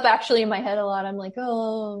comes up actually in my head a lot. I'm like,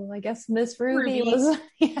 oh, I guess Miss Ruby was.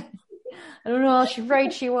 Yeah. I don't know how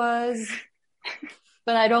right she was,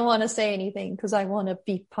 but I don't want to say anything because I want to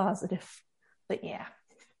be positive. But yeah,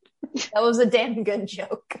 that was a damn good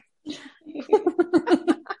joke.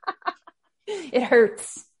 It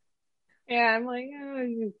hurts. Yeah, I'm like, oh,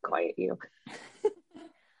 you quiet you.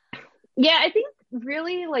 Yeah, I think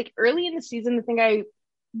really like early in the season, the thing I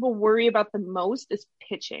will worry about the most is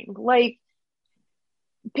pitching. Like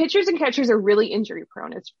pitchers and catchers are really injury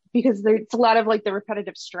prone. It's because it's a lot of like the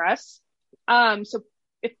repetitive stress. So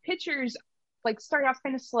if pitchers like start off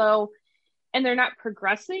kind of slow and they're not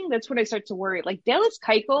progressing, that's when I start to worry. Like Dallas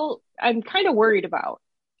Keuchel, I'm kind of worried about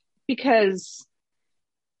because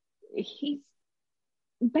he's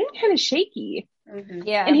been kind of shaky. Mm-hmm.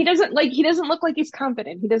 Yeah. And he doesn't look like he's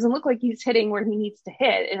confident. He doesn't look like he's hitting where he needs to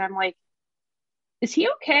hit. And I'm like, is he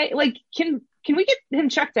okay? Like, can we get him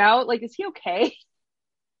checked out? Like, is he okay?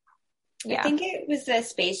 Yeah. I think it was the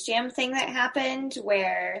Space Jam thing that happened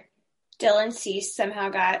where Dylan Cease somehow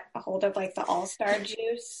got a hold of like the All-Star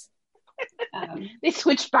juice. They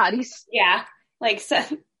switched bodies. Yeah. Like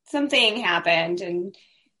something happened and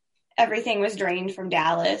everything was drained from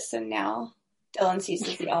Dallas, and now Dylan Cease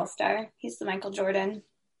is the All-Star. He's the Michael Jordan.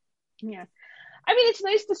 Yeah. I mean, it's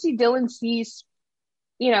nice to see Dylan Cease,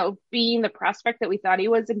 being the prospect that we thought he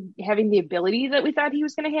was and having the ability that we thought he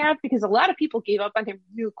was going to have, because a lot of people gave up on him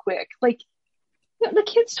real quick. Like, the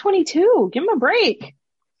kid's 22. Give him a break.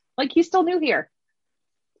 Like, he's still new here.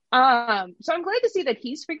 So I'm glad to see that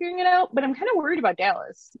he's figuring it out, but I'm kind of worried about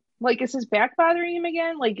Dallas. Like, is his back bothering him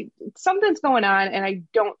again? Like, something's going on, and I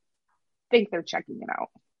don't think they're checking it out.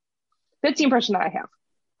 That's the impression that I have.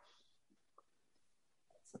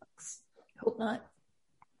 Sucks. Hope not.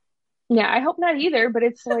 Yeah, I hope not either, but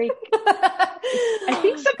it's like, I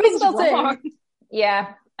think something's wrong.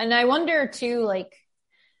 Yeah. And I wonder too, like,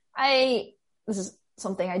 this is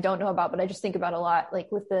something I don't know about, but I just think about a lot,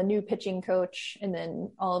 like with the new pitching coach and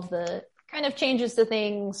then all of the kind of changes to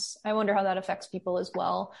things. I wonder how that affects people as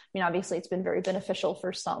well. I mean, obviously it's been very beneficial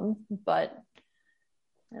for some, but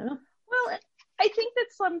I don't know. Well, I think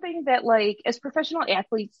that's something that, like, as professional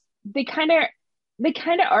athletes, they kind of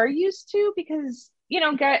are used to, because,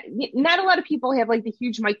 not a lot of people have like the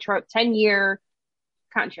huge Mike Trout 10-year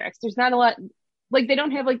contracts. There's not a lot, like, they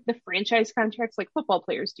don't have like the franchise contracts like football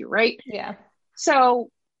players do, right? Yeah. So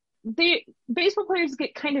the baseball players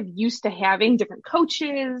get kind of used to having different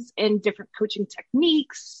coaches and different coaching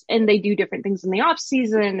techniques, and they do different things in the off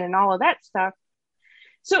season and all of that stuff.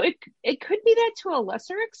 So it could be that to a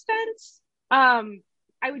lesser extent.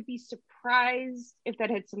 I would be surprised if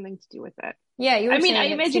that had something to do with it. Yeah, you were saying I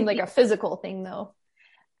it imagine seemed like a physical thing, though.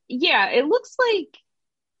 Yeah, it looks like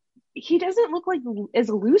he doesn't look like as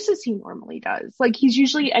loose as he normally does. Like,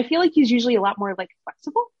 I feel like he's usually a lot more like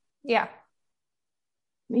flexible. Yeah.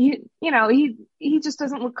 He just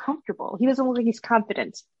doesn't look comfortable. He doesn't look like he's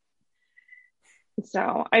confident.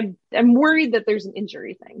 So I'm worried that there's an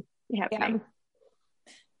injury thing happening.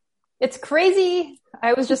 Yeah. It's crazy.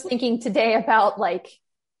 I was just thinking today about like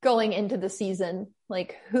going into the season,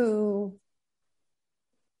 like who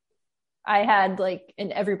I had like,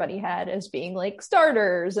 and everybody had as being like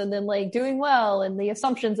starters and then like doing well and the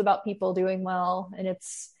assumptions about people doing well. And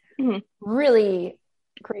it's really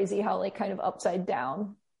crazy how like kind of upside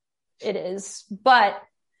down it is. But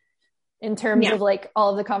in terms of like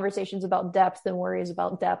all of the conversations about depth and worries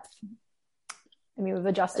about depth, I mean, we've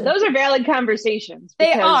adjusted. Those are valid conversations.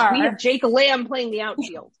 They are. We have Jake Lamb playing the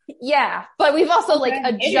outfield. Yeah, but we've also like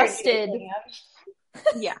adjusted.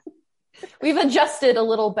 Yeah. We've adjusted a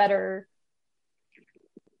little better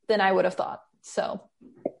than I would have thought. So,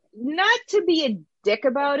 not to be a dick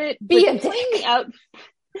about it, be a playing dick.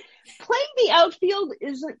 Playing the outfield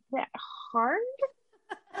isn't that hard.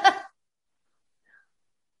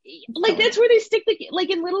 Like that's where they stick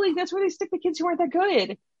in Little League. That's where they stick the kids who aren't that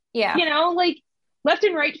good. Yeah, you know, like left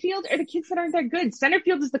and right field are the kids that aren't that good. Center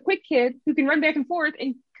field is the quick kid who can run back and forth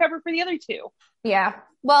and cover for the other two. Yeah.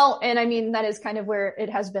 Well, and I mean, that is kind of where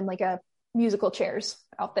it has been like a musical chairs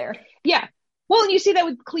out there. Yeah. Well, and you see that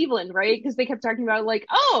with Cleveland, right? Because they kept talking about like,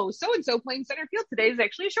 oh, so-and-so playing center field today is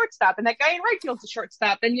actually a shortstop. And that guy in right field's a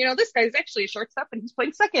shortstop. And, you know, this guy's actually a shortstop and he's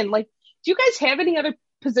playing second. Like, do you guys have any other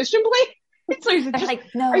position play? Or is it just, like,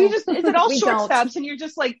 no. Is it all We shortstops don't. and you're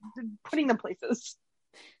just like putting them places?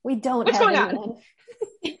 We don't What's have going anyone.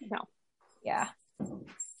 on? No. Yeah.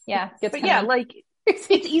 Yeah. But yeah, like it's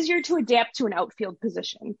easier to adapt to an outfield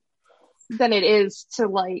position than it is to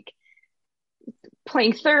like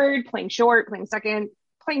playing third, playing short, playing second.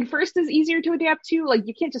 Playing first is easier to adapt to. Like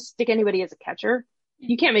you can't just stick anybody as a catcher.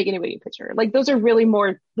 You can't make anybody a pitcher. Like those are really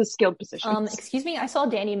more the skilled positions. Excuse me, I saw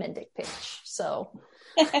Danny Mendick pitch, so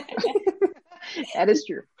that is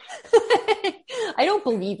true. I don't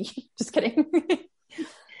believe you. Just kidding.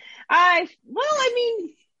 I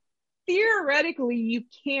mean, theoretically, you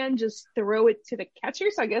can just throw it to the catcher.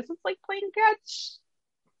 So I guess it's like playing catch.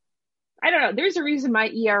 I don't know. There's a reason my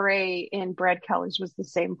ERA in Brad Keller's was the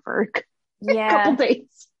same for a couple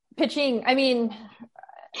days. Pitching, I mean,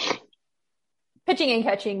 pitching and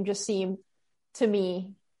catching just seem to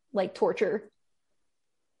me like torture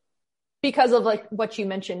because of like what you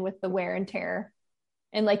mentioned with the wear and tear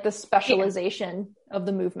and like the specialization of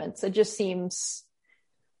the movements. It just seems.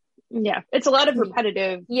 Yeah, it's a lot of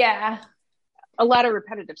repetitive. Yeah. A lot of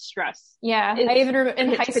repetitive stress. Yeah. I even remember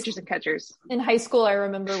in pitchers and catchers. In high school, I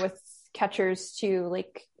remember with catchers too,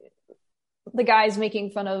 like the guys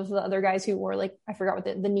making fun of the other guys who wore like, I forgot what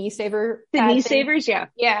the knee saver. The knee savers, yeah.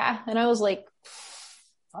 Yeah. And I was like,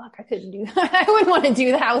 fuck, I couldn't do that. I wouldn't want to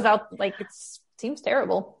do that without like, it seems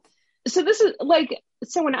terrible. So this is like,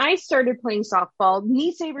 so when I started playing softball,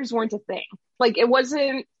 knee savers weren't a thing. Like it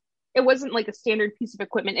wasn't like a standard piece of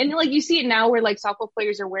equipment. And like you see it now where like softball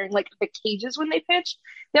players are wearing like the cages when they pitch.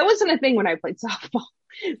 That wasn't a thing when I played softball.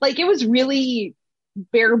 Like it was really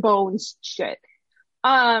bare bones shit.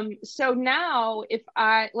 So now if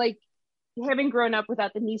I like having grown up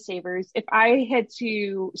without the knee savers, if I had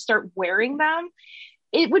to start wearing them,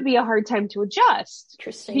 it would be a hard time to adjust.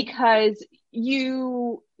 Interesting. Because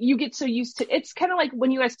you get so used to, it's kind of like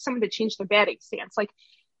when you ask someone to change their batting stance, like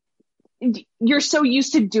you're so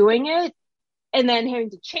used to doing it and then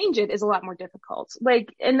having to change it is a lot more difficult.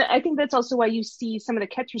 Like, and I think that's also why you see some of the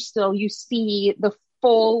catchers still, you see the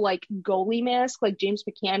full like goalie mask like James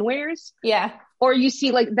McCann wears. Yeah. Or you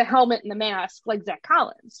see like the helmet and the mask like Zach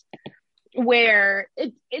Collins, where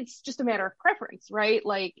it's just a matter of preference, right?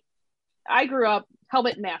 Like I grew up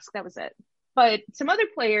helmet and mask, that was it. But some other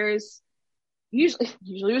players, usually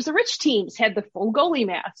it was the rich teams, had the full goalie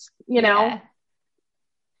mask, you know? Yeah.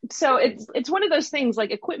 So it's one of those things, like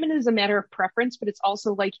equipment is a matter of preference, but it's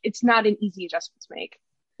also like, it's not an easy adjustment to make.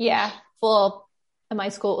 Yeah. Well, in my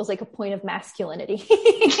school, it was like a point of masculinity.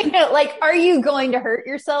 Like, are you going to hurt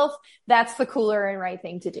yourself? That's the cooler and right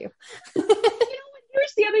thing to do. You know what?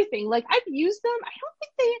 Here's the other thing. Like I've used them. I don't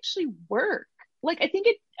think they actually work. Like, I think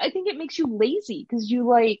it makes you lazy because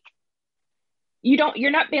you're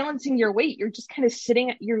not balancing your weight. You're just kind of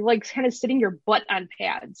sitting your butt on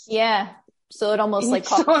pads. Yeah. So it almost like,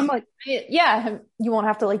 so I'm like, yeah, you won't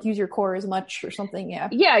have to like use your core as much or something. Yeah.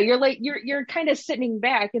 Yeah. You're like, you're kind of sitting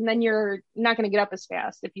back and then you're not going to get up as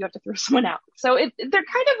fast if you have to throw someone out. So they're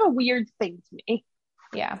kind of a weird thing to me.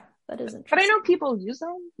 Yeah. That is interesting. But I know people use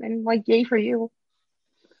them and like, yay for you.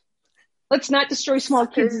 Let's not destroy small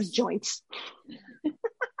kids' joints.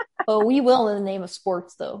 Oh, we will in the name of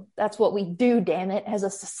sports though. That's what we do, damn it, as a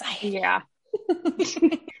society. Yeah.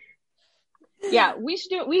 Yeah, we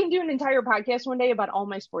can do an entire podcast one day about all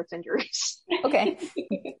my sports injuries. Okay.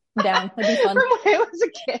 I'm down. That'd be fun. From when I was a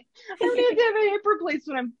kid. I'm going to have a hip replacement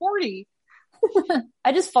when I'm 40.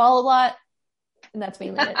 I just fall a lot, and that's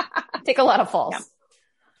mainly it. Take a lot of falls.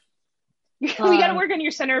 Yeah. We got to work on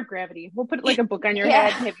your center of gravity. We'll put like a book on your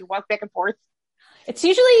head and have you walk back and forth. It's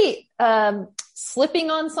usually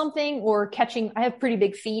slipping on something or catching. I have pretty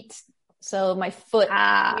big feet, so my foot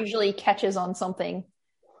usually catches on something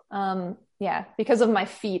Yeah, because of my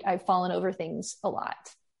feet, I've fallen over things a lot.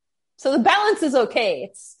 So the balance is okay.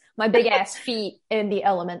 It's my big ass feet and the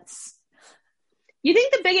elements. You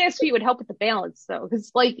think the big ass feet would help with the balance though?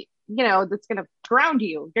 Because that's gonna ground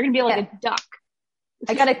you. You're gonna be like a duck.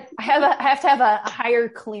 I have to have a higher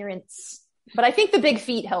clearance, but I think the big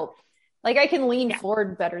feet help. Like I can lean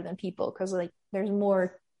forward better than people because like there's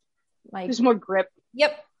more grip.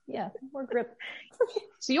 Yep. Yeah. More grip.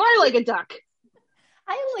 So you are like a duck.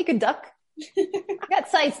 I am like a duck. I got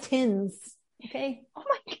size 10s. Okay. Oh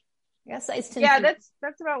my God. I got size 10s. Yeah,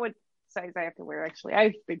 that's about what size I have to wear actually. I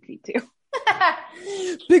have big feet too.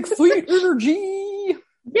 Big feet energy.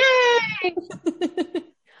 Yay!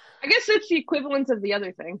 I guess that's the equivalent of the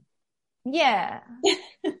other thing. Yeah.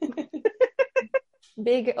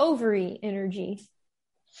 Big ovary energy.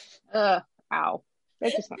 Ow.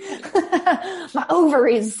 That's just not my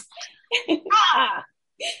ovaries. Ah!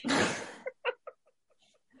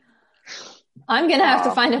 I'm going to have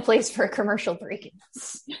to find a place for a commercial break in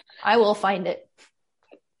this. I will find it.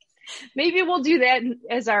 Maybe we'll do that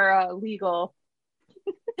as our legal,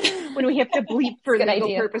 when we have to bleep for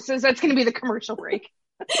legal purposes. That's going to be the commercial break.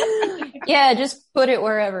 Yeah, just put it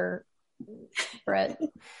wherever, Brett.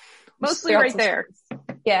 Mostly right there.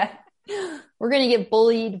 Yeah. We're going to get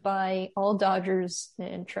bullied by all Dodgers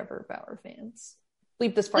and Trevor Bauer fans.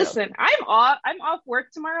 Bleep this part. Listen, I'm off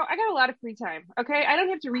work tomorrow. I got a lot of free time. Okay. I don't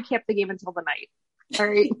have to recap the game until the night. All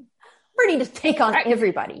right. Ready to take on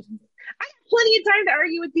everybody. I have plenty of time to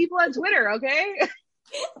argue with people on Twitter. Okay.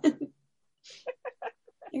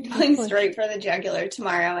 You're going straight for the jugular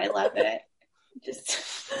tomorrow. I love it. Just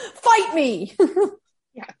fight me.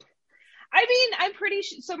 Yeah. I mean, I'm pretty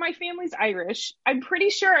sure, so my family's Irish. I'm pretty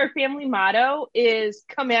sure our family motto is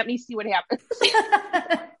come at me, see what happens.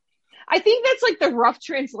 I think that's like the rough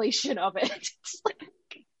translation of it. It's like,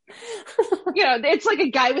 it's like a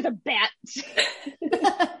guy with a bat.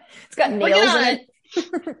 It's got nails in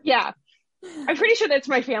it. Yeah. I'm pretty sure that's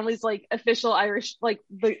my family's like official Irish, like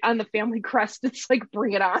on the family crest. It's like,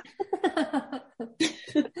 bring it on.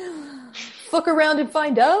 Fuck around and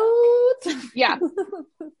find out. Yeah.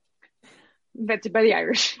 Invented by the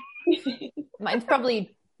Irish. Mine's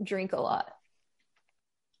probably drink a lot.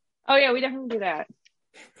 Oh yeah, we definitely do that.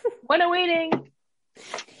 When awaiting.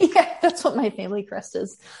 Yeah, that's what my family crest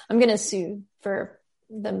is. I'm going to sue for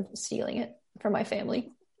them stealing it from my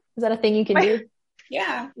family. Is that a thing you can do?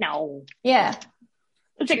 Yeah. No. Yeah.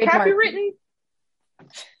 Is it copywritten?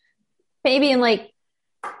 Maybe in like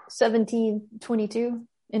 1722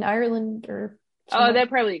 in Ireland or somewhere. Oh, that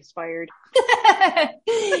probably expired.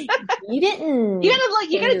 You didn't. You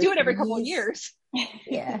gotta do it every couple of years.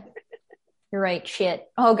 Yeah. You're right. Shit.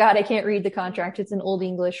 Oh God, I can't read the contract. It's in Old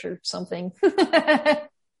English or something. What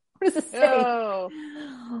does it say? Oh.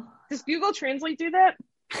 Does Google Translate do that?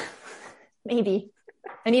 Maybe.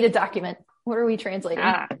 I need a document. What are we translating?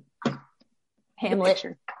 Hamlet.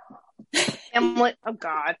 Hamlet. Oh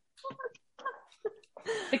God.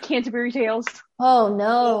 The Canterbury Tales. Oh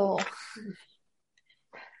no.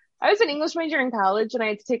 I was an English major in college and I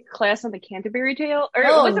had to take a class on the Canterbury Tale. Or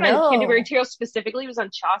it wasn't on Canterbury Tale specifically, it was on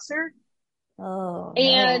Chaucer. Oh.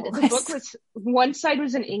 And the book was, one side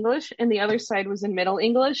was in English and the other side was in Middle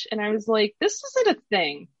English. And I was like, this isn't a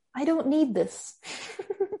thing. I don't need this.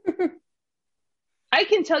 I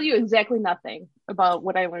can tell you exactly nothing about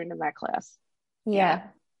what I learned in that class. Yeah.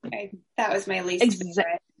 That was my least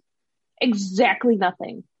favorite. Exactly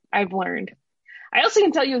nothing I've learned. I also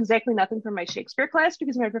can tell you exactly nothing from my Shakespeare class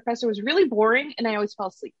because my professor was really boring and I always fell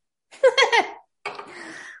asleep.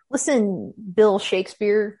 Listen, Bill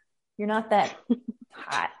Shakespeare, you're not that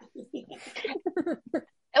hot. It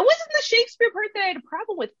wasn't the Shakespeare part that I had a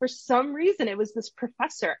problem with. For some reason, it was this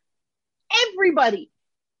professor. Everybody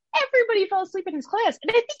fell asleep in his class.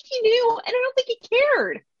 And I think he knew, and I don't think he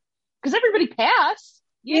cared. Because everybody passed.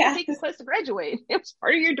 You had to take this class to graduate. It was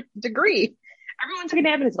part of your degree. Everyone took a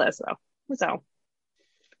nap in his class, though. So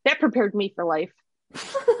that prepared me for life.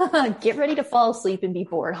 Get ready to fall asleep and be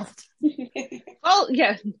bored. Well,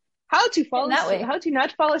 yeah. How to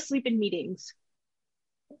not fall asleep in meetings.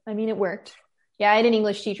 I mean, it worked. Yeah, I had an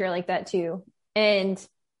English teacher like that too. And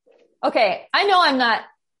okay, I know I'm not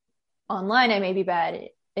online. I may be bad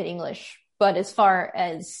at English, but as far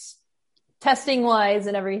as testing wise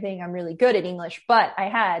and everything, I'm really good at English. But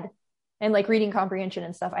and like reading comprehension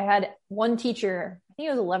and stuff, I had one teacher, I think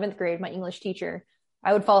it was 11th grade, my English teacher.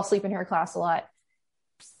 I would fall asleep in her class a lot.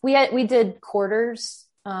 We did quarters,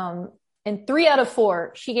 and 3 out of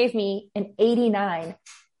 4, she gave me an 89.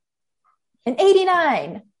 An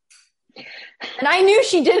 89. And I knew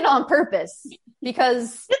she did it on purpose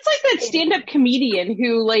because it's like that stand-up comedian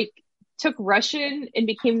who like took Russian and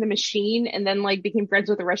became the machine, and then like became friends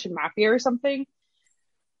with the Russian mafia or something.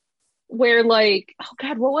 Where like, oh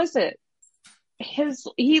God, what was it?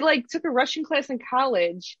 He like took a Russian class in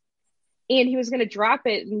college, and he was going to drop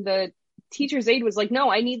it, and the teacher's aide was like, no,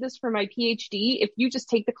 I need this for my PhD. If you just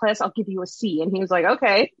take the class, I'll give you a C. And he was like,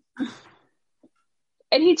 okay.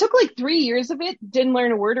 And he took like 3 years of it, didn't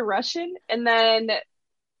learn a word of Russian. And then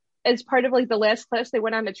as part of like the last class, they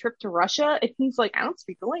went on a trip to Russia, and he's like, I don't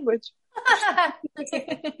speak the language.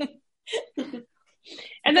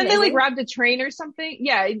 And then they like robbed a train or something.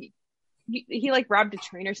 Yeah. He like robbed a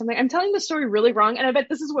train or something. I'm telling the story really wrong. And I bet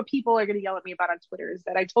this is what people are going to yell at me about on Twitter, is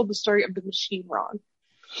that I told the story of the machine wrong.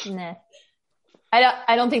 Nah.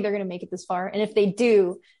 I don't think they're going to make it this far. And if they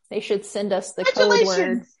do, they should send us the code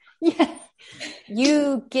word. Yeah.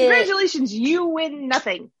 You get... Congratulations, you win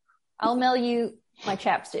nothing. I'll mail you my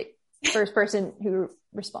chapstick. First person who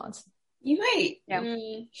responds. You might. Yeah.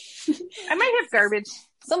 I might have garbage.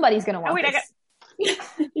 Somebody's going to want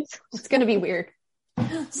this. It's going to be weird.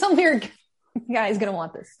 Some weird guy is going to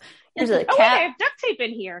want this. Here's a cat. Wait, I have duct tape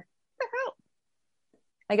in here. What the hell?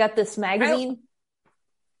 I got this magazine.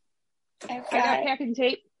 I got packing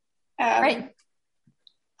tape. Right.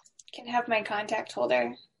 Can have my contact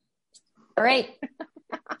holder. All right.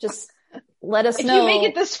 Just let us if know. If you make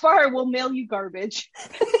it this far, we'll mail you garbage.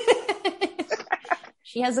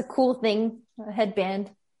 She has a cool thing, a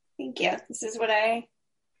headband. Thank you. This is what I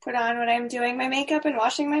put on when I'm doing my makeup and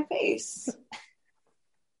washing my face.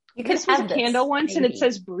 You could have a candle once, maybe. And it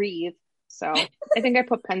says breathe. So I think I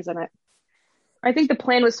put pens in it. I think the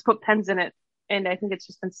plan was to put pens in it, and I think it's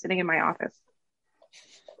just been sitting in my office.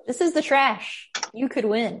 This is the trash. You could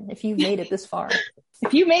win if you've made it this far.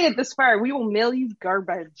 If you made it this far, we will mail you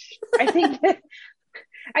garbage. I think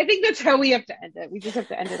that's how we have to end it. We just have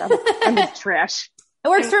to end it on the trash. It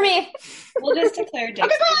works for me. We'll just declare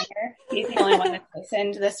Dick here. He's the only one that's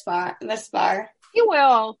listened this far. He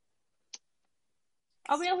will.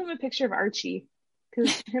 I'll mail him a picture of Archie,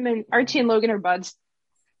 because him and Archie and Logan are buds.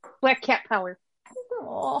 Black cat power.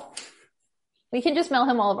 Aww. We can just mail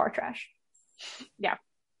him all of our trash. Yeah.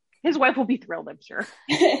 His wife will be thrilled, I'm sure.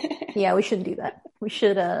 Yeah, we should do that. We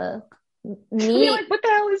should meet. Like, what the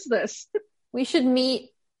hell is this? We should meet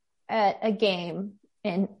at a game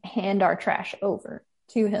and hand our trash over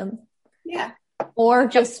to him. Yeah. Or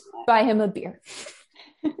just buy him a beer.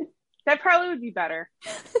 That probably would be better.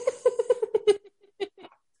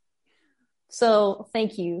 So,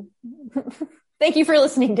 thank you. Thank you for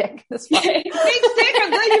listening, Dick. This far. Thanks, Dick. I'm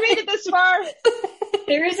glad you made it this far.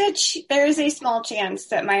 There is a small chance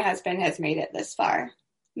that my husband has made it this far.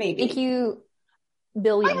 Maybe. Thank you,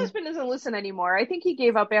 Billion. My husband doesn't listen anymore. I think he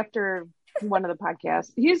gave up after one of the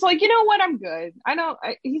podcasts. He's like, you know what? I'm good.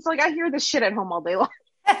 He's like, I hear this shit at home all day long.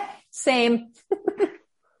 Same.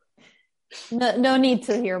 No need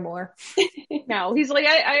to hear more. No, he's like,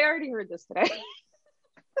 I already heard this today.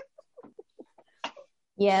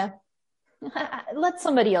 Yeah. Let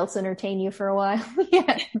somebody else entertain you for a while.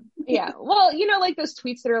 Yeah. Yeah. Well, like those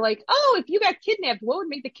tweets that are like, oh, if you got kidnapped, what would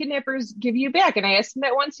make the kidnappers give you back? And I asked him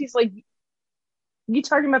that once. He's like, you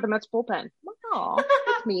talking about the Mets bullpen? Oh,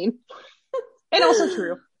 that's mean. And also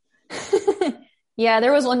true. Yeah,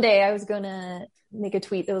 there was one day I was going to make a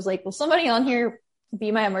tweet that was like, will somebody on here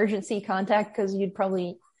be my emergency contact? Because you'd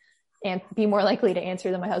probably be more likely to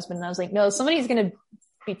answer than my husband. And I was like, no, somebody's going to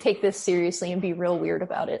take this seriously and be real weird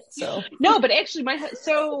about it. So no, but actually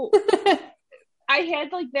I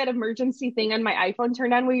had like that emergency thing on my iPhone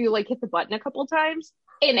turned on where you like hit the button a couple times,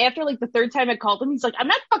 and after like the third time I called him, he's like, I'm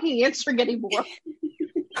not fucking answering anymore.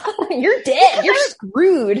 You're dead. You're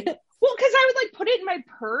screwed. Well, because I would like put it in my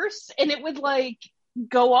purse and it would like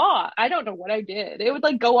go off. I don't know what I did. It would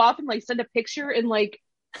like go off and like send a picture and like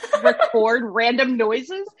record random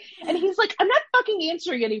noises, and he's like, I'm not fucking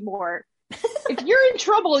answering anymore. If you're in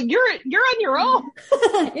trouble, you're on your own.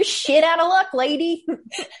 You're shit out of luck, lady. I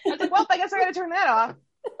was like, well, I guess I gotta turn that off.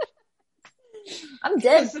 I'm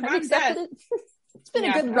dead. I've accepted it. It's been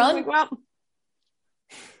a good run. Like, well,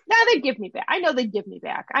 now they'd give me back. I know they'd give me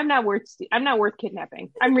back. I'm not worth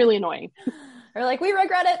kidnapping. I'm really annoying. They're like, we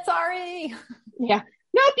regret it. Sorry. Yeah.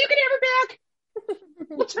 Nope, you can have her back.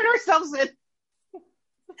 We'll turn ourselves in.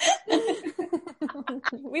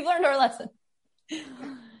 We've learned our lesson.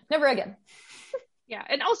 Never again. Yeah,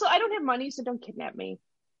 and also I don't have money, so don't kidnap me.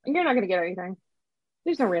 And you're not going to get anything.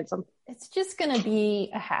 There's no ransom. It's just going to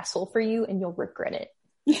be a hassle for you, and you'll regret it.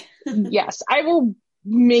 Yes, I will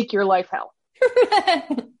make your life hell.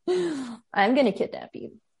 I'm going to kidnap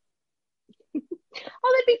you. Oh,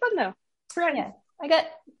 that'd be fun though. Friends. Yeah,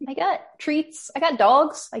 I got treats. I got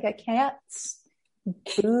dogs. I got cats.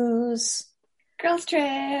 Booze. Girls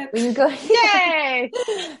trip. We can go. Yay!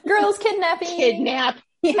 Girls kidnapping. Kidnap.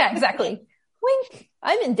 Yeah, exactly. Wink.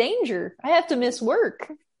 I'm in danger. I have to miss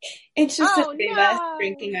work. It's just Oh, a bit of no. us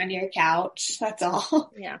drinking on your couch. That's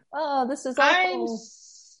all. Yeah. Oh, this is I'm awful.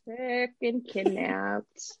 sick and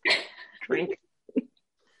kidnapped. Drink.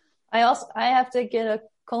 I have to get a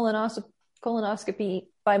colonoscopy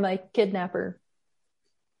by my kidnapper.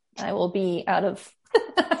 I will be out of.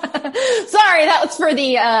 Sorry, that was for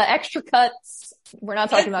the extra cuts. We're not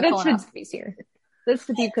talking about colonoscopies here. That's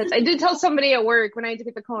the deep cuts. I did tell somebody at work when I had to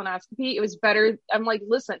get the colonoscopy, it was better. I'm like,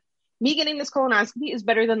 listen, me getting this colonoscopy is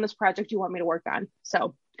better than this project you want me to work on.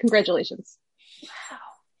 So congratulations. Wow.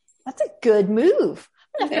 That's a good move.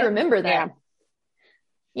 I'm gonna have to remember that.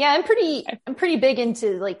 Yeah, I'm pretty big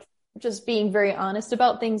into like just being very honest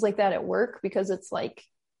about things like that at work, because it's like,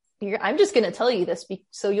 I'm just going to tell you this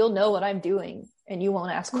so you'll know what I'm doing and you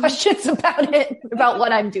won't ask questions about it, about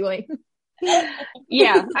what I'm doing.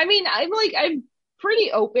 Yeah. I mean, I'm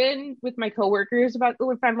pretty open with my coworkers about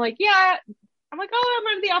if I'm like, oh, I'm out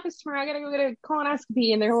of the office tomorrow. I got to go get a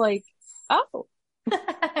colonoscopy. And they're like, oh.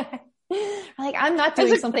 Like, I'm not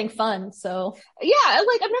doing something fun. So yeah,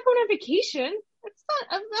 like I'm not going on vacation.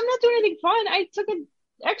 I'm not doing anything fun. I took an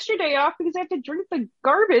extra day off because I have to drink the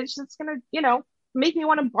garbage that's going to, make me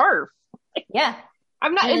want to barf. Yeah.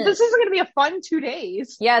 I'm not, this isn't going to be a fun 2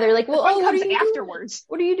 days. Yeah. They're like, well, what what comes are you afterwards?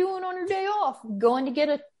 What are you doing on your day off? Going to get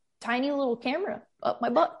a tiny little camera up my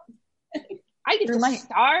butt. I get to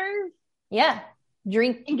starve. Yeah.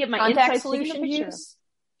 Drink and get my contact inside solution juice.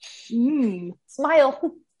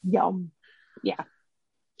 Smile. Yum. Yeah.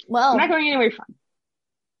 Well, I'm not going anywhere fun.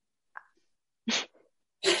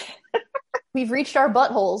 We've reached our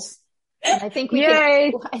buttholes. And I think we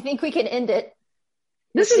can end it.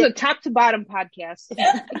 This is a top to bottom podcast.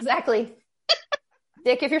 Exactly.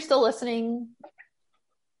 Dick, if you're still listening,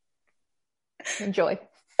 enjoy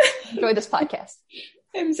this podcast.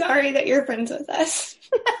 I'm sorry that you're friends with us.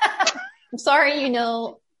 I'm sorry,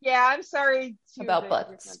 Yeah, I'm sorry about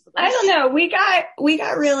butts. I don't know. We got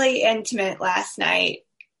really intimate last night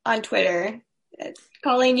on Twitter.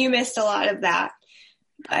 Colleen, you missed a lot of that.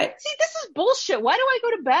 But see, this is bullshit. Why do I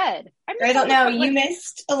go to bed? I don't know. You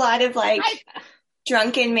missed a lot of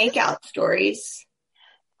drunken makeout stories.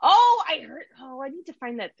 Oh, I heard. Oh, I need to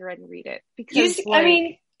find that thread and read it because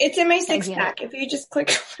it's in my six pack. If you just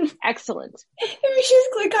click on excellent. If you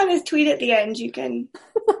just click on his tweet at the end, you can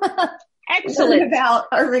excellent learn about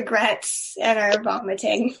our regrets and our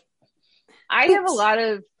vomiting. I have a lot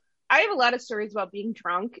of stories about being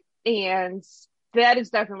drunk, and that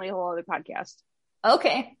is definitely a whole other podcast.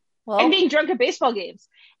 Okay. Well, and being drunk at baseball games.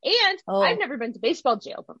 And I've never been to baseball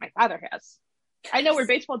jail, but my father has. I know where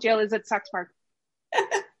baseball jail is at Sox Park.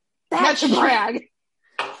 Not to brag.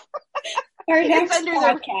 Our next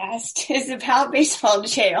podcast is about baseball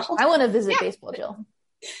jail. I want to visit baseball jail.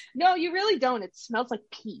 No, you really don't. It smells like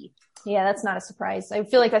pee. Yeah, that's not a surprise. I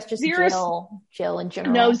feel like that's just jail in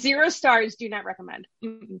general. No, 0 stars. Do not recommend.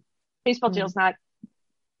 Mm-mm. Baseball jail's not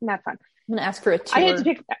fun. I'm gonna ask for a tour. I had to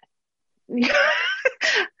pick that.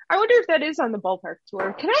 I wonder if that is on the ballpark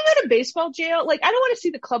tour. Can I go to baseball jail? Like, I don't want to see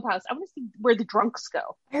the clubhouse. I want to see where the drunks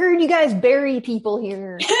go. I heard you guys bury people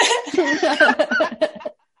here. Can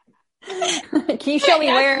you show me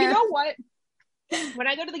where? You know what? When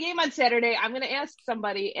I go to the game on Saturday, I'm going to ask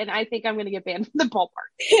somebody, and I think I'm going to get banned from the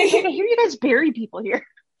ballpark. Like, I hear you guys bury people here.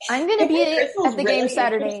 I'm going to be at the game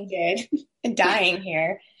Saturday. And dying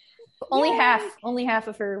here. Only half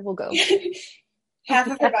of her will go.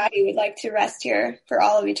 Half of her body would like to rest here for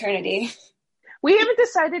all of eternity. We haven't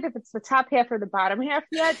decided if it's the top half or the bottom half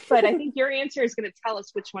yet, but I think your answer is going to tell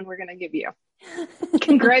us which one we're going to give you.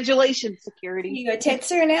 Congratulations, security. You go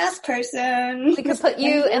tits or an ass person. We could put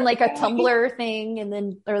you in like a tumbler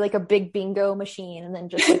thing or like a big bingo machine and then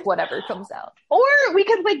just like whatever comes out. Or we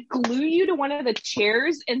could like glue you to one of the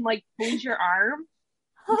chairs and like hold your arm.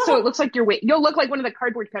 So it looks like you're you'll look like one of the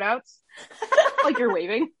cardboard cutouts. Like you're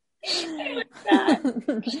waving. The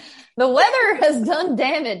weather has done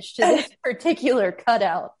damage to this particular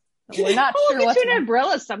cutout. We're not sure we'll what's get you an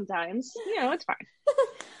umbrella sometimes. It's fine.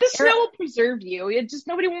 The snow will preserve you.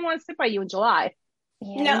 Nobody will want to sit by you in July.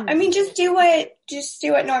 Yeah. No, I mean just do what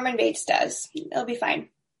Norman Bates does. It'll be fine.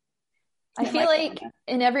 I feel like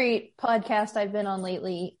in every podcast I've been on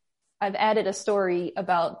lately, I've added a story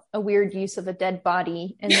about a weird use of a dead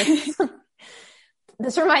body, and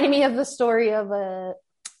this reminded me of the story of a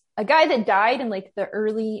guy that died in like the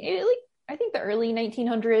early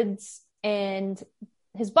 1900s, and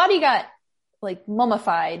his body got like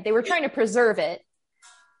mummified. They were trying to preserve it,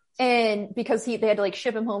 and because they had to like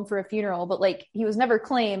ship him home for a funeral, but like he was never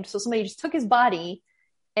claimed, so somebody just took his body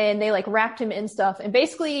and they like wrapped him in stuff. And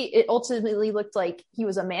basically it ultimately looked like he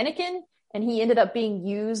was a mannequin, and he ended up being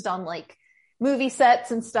used on like movie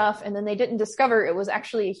sets and stuff. And then they didn't discover it was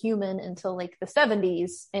actually a human until like the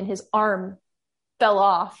 70s, and his arm fell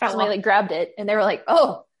off. Somebody like grabbed it, and they were like,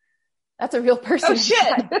 oh, that's a real person. Oh shit.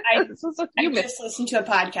 I just listened to a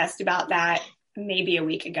podcast about that maybe a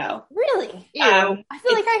week ago. Really? I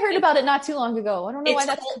feel like I heard about it not too long ago. I don't know why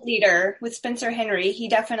that's Cult Leader with Spencer Henry. He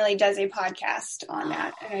definitely does a podcast on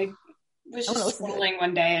that. And I was just scrolling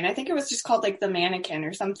one day, and I think it was just called like The Mannequin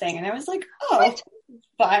or something. And I was like, oh,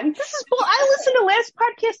 fun. This is I listened to last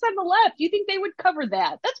podcast on the left. Do you think they would cover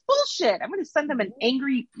that? That's bullshit. I'm going to send them an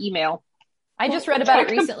angry email. I just read about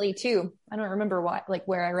it recently too. I don't remember why, like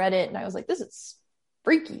where I read it, and I was like, this is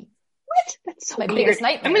freaky. What? That's so my weird. biggest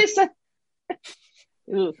nightmare. I'm going to send.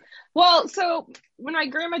 Ooh. Well, so when my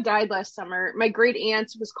grandma died last summer, my great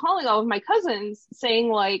aunt was calling all of my cousins saying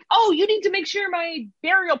like, oh, you need to make sure my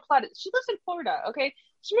burial plot she lives in Florida. Okay.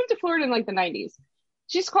 She moved to Florida in like the 90s.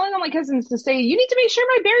 She's calling all my cousins to say, you need to make sure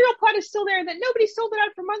my burial plot is still there and that nobody sold it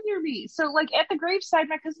out from under me. So like at the graveside,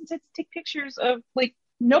 my cousins had to take pictures of like,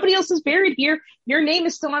 nobody else is buried here. Your name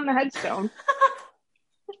is still on the headstone.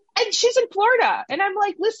 And she's in Florida. And I'm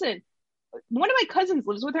like, listen, one of my cousins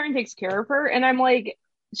lives with her and takes care of her. And I'm like,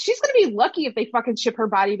 she's going to be lucky if they fucking ship her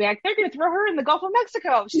body back. They're going to throw her in the Gulf of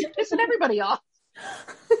Mexico. She's pissing everybody off.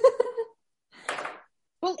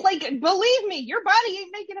 Well, like, believe me, your body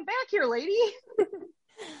ain't making it back here, lady.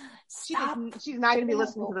 She's not going to be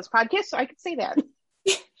listening to this podcast, so I can say that.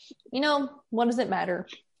 You know, what does it matter?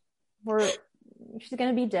 She's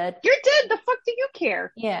going to be dead. You're dead. The fuck do you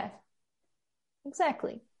care? Yeah.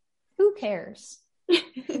 Exactly. Who cares?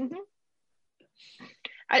 Mm-hmm.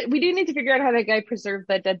 We do need to figure out how that guy preserved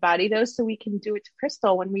that dead body, though, so we can do it to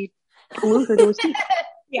Crystal when we glue her to his teeth.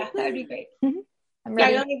 Yeah, that would be great. Mm-hmm. I'm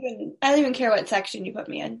ready. I don't even care what section you put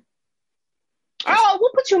me in. Oh,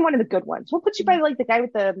 we'll put you in one of the good ones. We'll put you by like the guy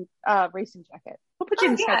with the racing jacket. We'll put you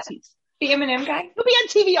in the Scott seats. The M&M guy? You'll be on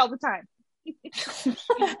TV all the time.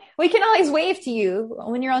 We can always wave to you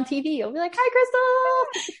when you're on TV. You'll be like, hi,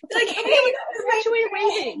 Crystal. Like, hey,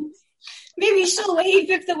 waving. Maybe she'll wave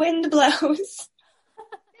if the wind blows.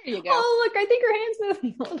 There you go. Oh, look, I think her hand's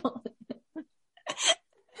moving. Hold on.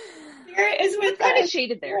 Spirit is with kind us. of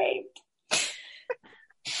shaded there. Right.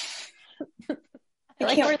 I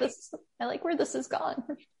like where this has gone.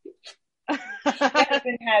 My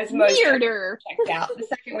husband has most Weirder. checked out. The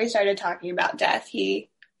second we started talking about death, he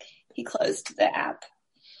closed the app.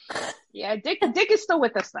 Yeah, Dick is still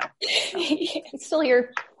with us though. He's still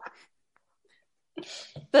here.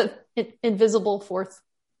 The invisible fourth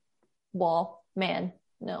wall man.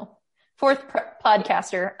 No. Fourth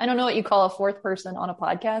podcaster. I don't know what you call a fourth person on a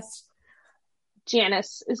podcast.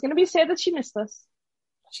 Janice is going to be sad that she missed us.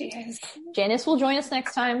 She is. Janice will join us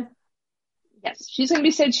next time. Yes, she's going to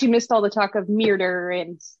be sad she missed all the talk of murder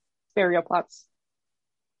and burial plots.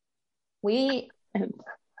 We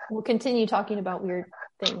will continue talking about weird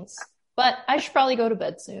things, but I should probably go to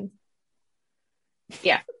bed soon.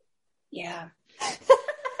 Yeah. Yeah.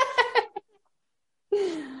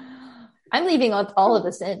 I'm leaving all of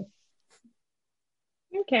this in.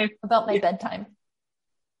 Okay. About my bedtime.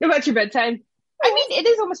 About your bedtime? I mean, it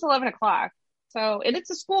is almost 11 o'clock. So, and it's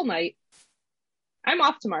a school night. I'm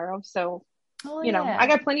off tomorrow, so, you know, I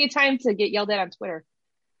got plenty of time to get yelled at on Twitter.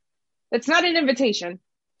 It's not an invitation.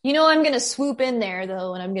 You know, I'm going to swoop in there,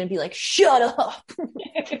 though, and I'm going to be like, shut up.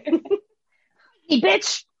 Hey,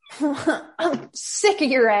 bitch. I'm sick of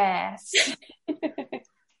your ass.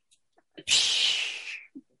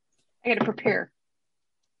 I got to prepare.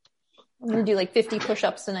 I'm going to do like 50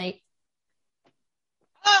 push-ups tonight.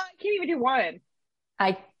 I can't even do one.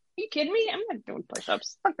 Are you kidding me? I'm not doing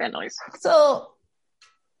push-ups. Fuck that noise. So,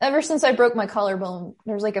 ever since I broke my collarbone,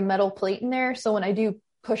 there's like a metal plate in there. So when I do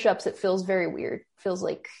push-ups, it feels very weird. It feels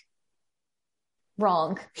like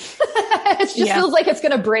wrong. It just feels like it's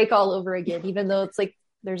going to break all over again, even though it's like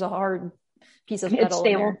there's a hard piece of metal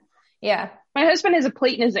in there. Yeah. My husband has a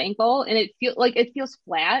plate in his ankle, and it feels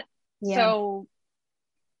flat. Yeah. So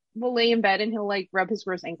we'll lay in bed, and he'll like rub his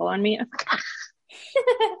gross ankle on me.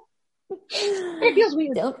 It feels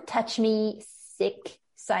weird. Don't touch me, sick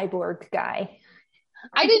cyborg guy.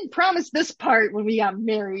 I didn't promise this part when we got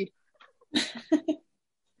married.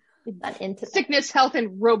 Not into sickness, health,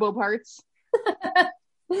 and robo parts.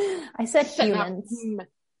 I said humans. He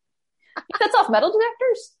sets off metal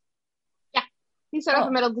detectors? Yeah. He set off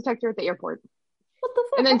a metal detector at the airport. What the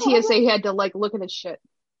fuck? And then TSA had to like look at his shit.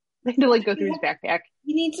 They had to like go through his backpack.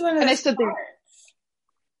 He needs one of those. And I stood there.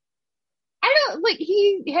 I don't like.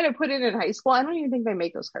 He had to put it in high school. I don't even think they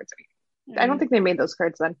make those cards anymore. I don't think they made those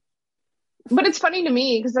cards then. But it's funny to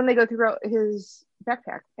me because then they go through his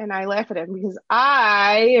backpack and I laugh at him because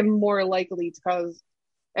I am more likely to cause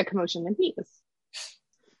a commotion than he is.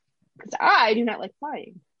 Because I do not like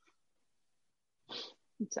flying.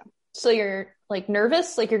 So you're like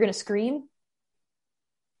nervous? Like you're going to scream?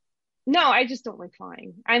 No, I just don't like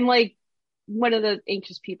flying. I'm like one of the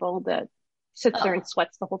anxious people that sits there and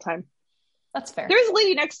sweats the whole time. That's fair. There's a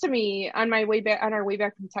lady next to me on our way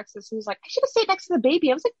back from Texas who's like, I should have stayed next to the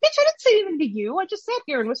baby. I was like, bitch, I didn't say anything to you. I just sat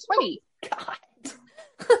here and was sweaty. God.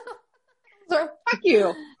 Fuck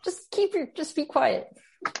you. Just be quiet.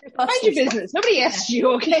 Mind your business. Nobody asked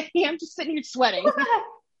you, okay? I'm just sitting here sweating.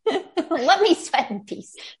 Let me sweat in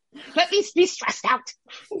peace. Let me be stressed out.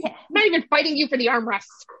 Yeah. I'm not even fighting you for the armrest.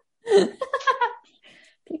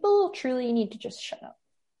 People truly need to just shut up.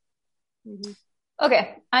 Mm-hmm.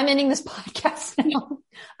 Okay, I'm ending this podcast now.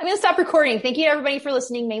 I'm going to stop recording. Thank you everybody for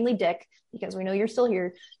listening, mainly Dick, because we know you're still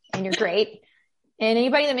here and you're great. And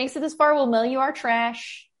anybody that makes it this far will mail you our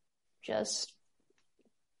trash.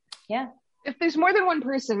 Yeah. If there's more than one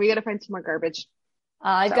person, we got to find some more garbage.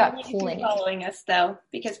 I've got plenty. Following us though,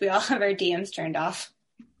 because we all have our DMs turned off.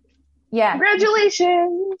 Yeah.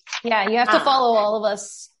 Congratulations. Yeah, you have to follow all of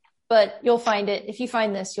us, but you'll find it. If you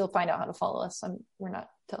find this, you'll find out how to follow us. We're not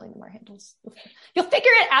telling them our handles. You'll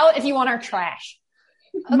figure it out if you want our trash.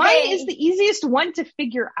 Okay. Mine is the easiest one to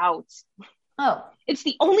figure out. Oh. It's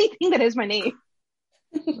the only thing that has my name.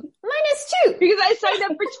 Mine is too. Because I signed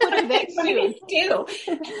up for Twitter that soon. Too.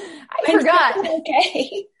 I forgot.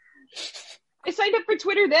 Okay. I signed up for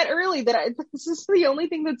Twitter that early that this is the only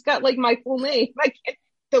thing that's got like my full name. I can't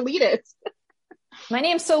delete it. My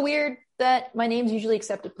name's so weird that my name's usually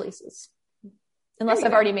accepted places. Unless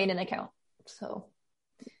I've already made an account. So.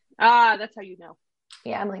 That's how you know.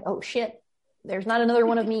 Yeah, I'm like, oh shit. There's not another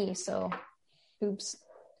one of me, so oops.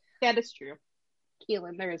 That is true.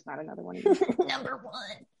 Keelan, there is not another one of you. Number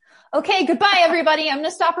one. Okay, goodbye everybody. I'm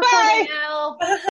gonna stop recording now.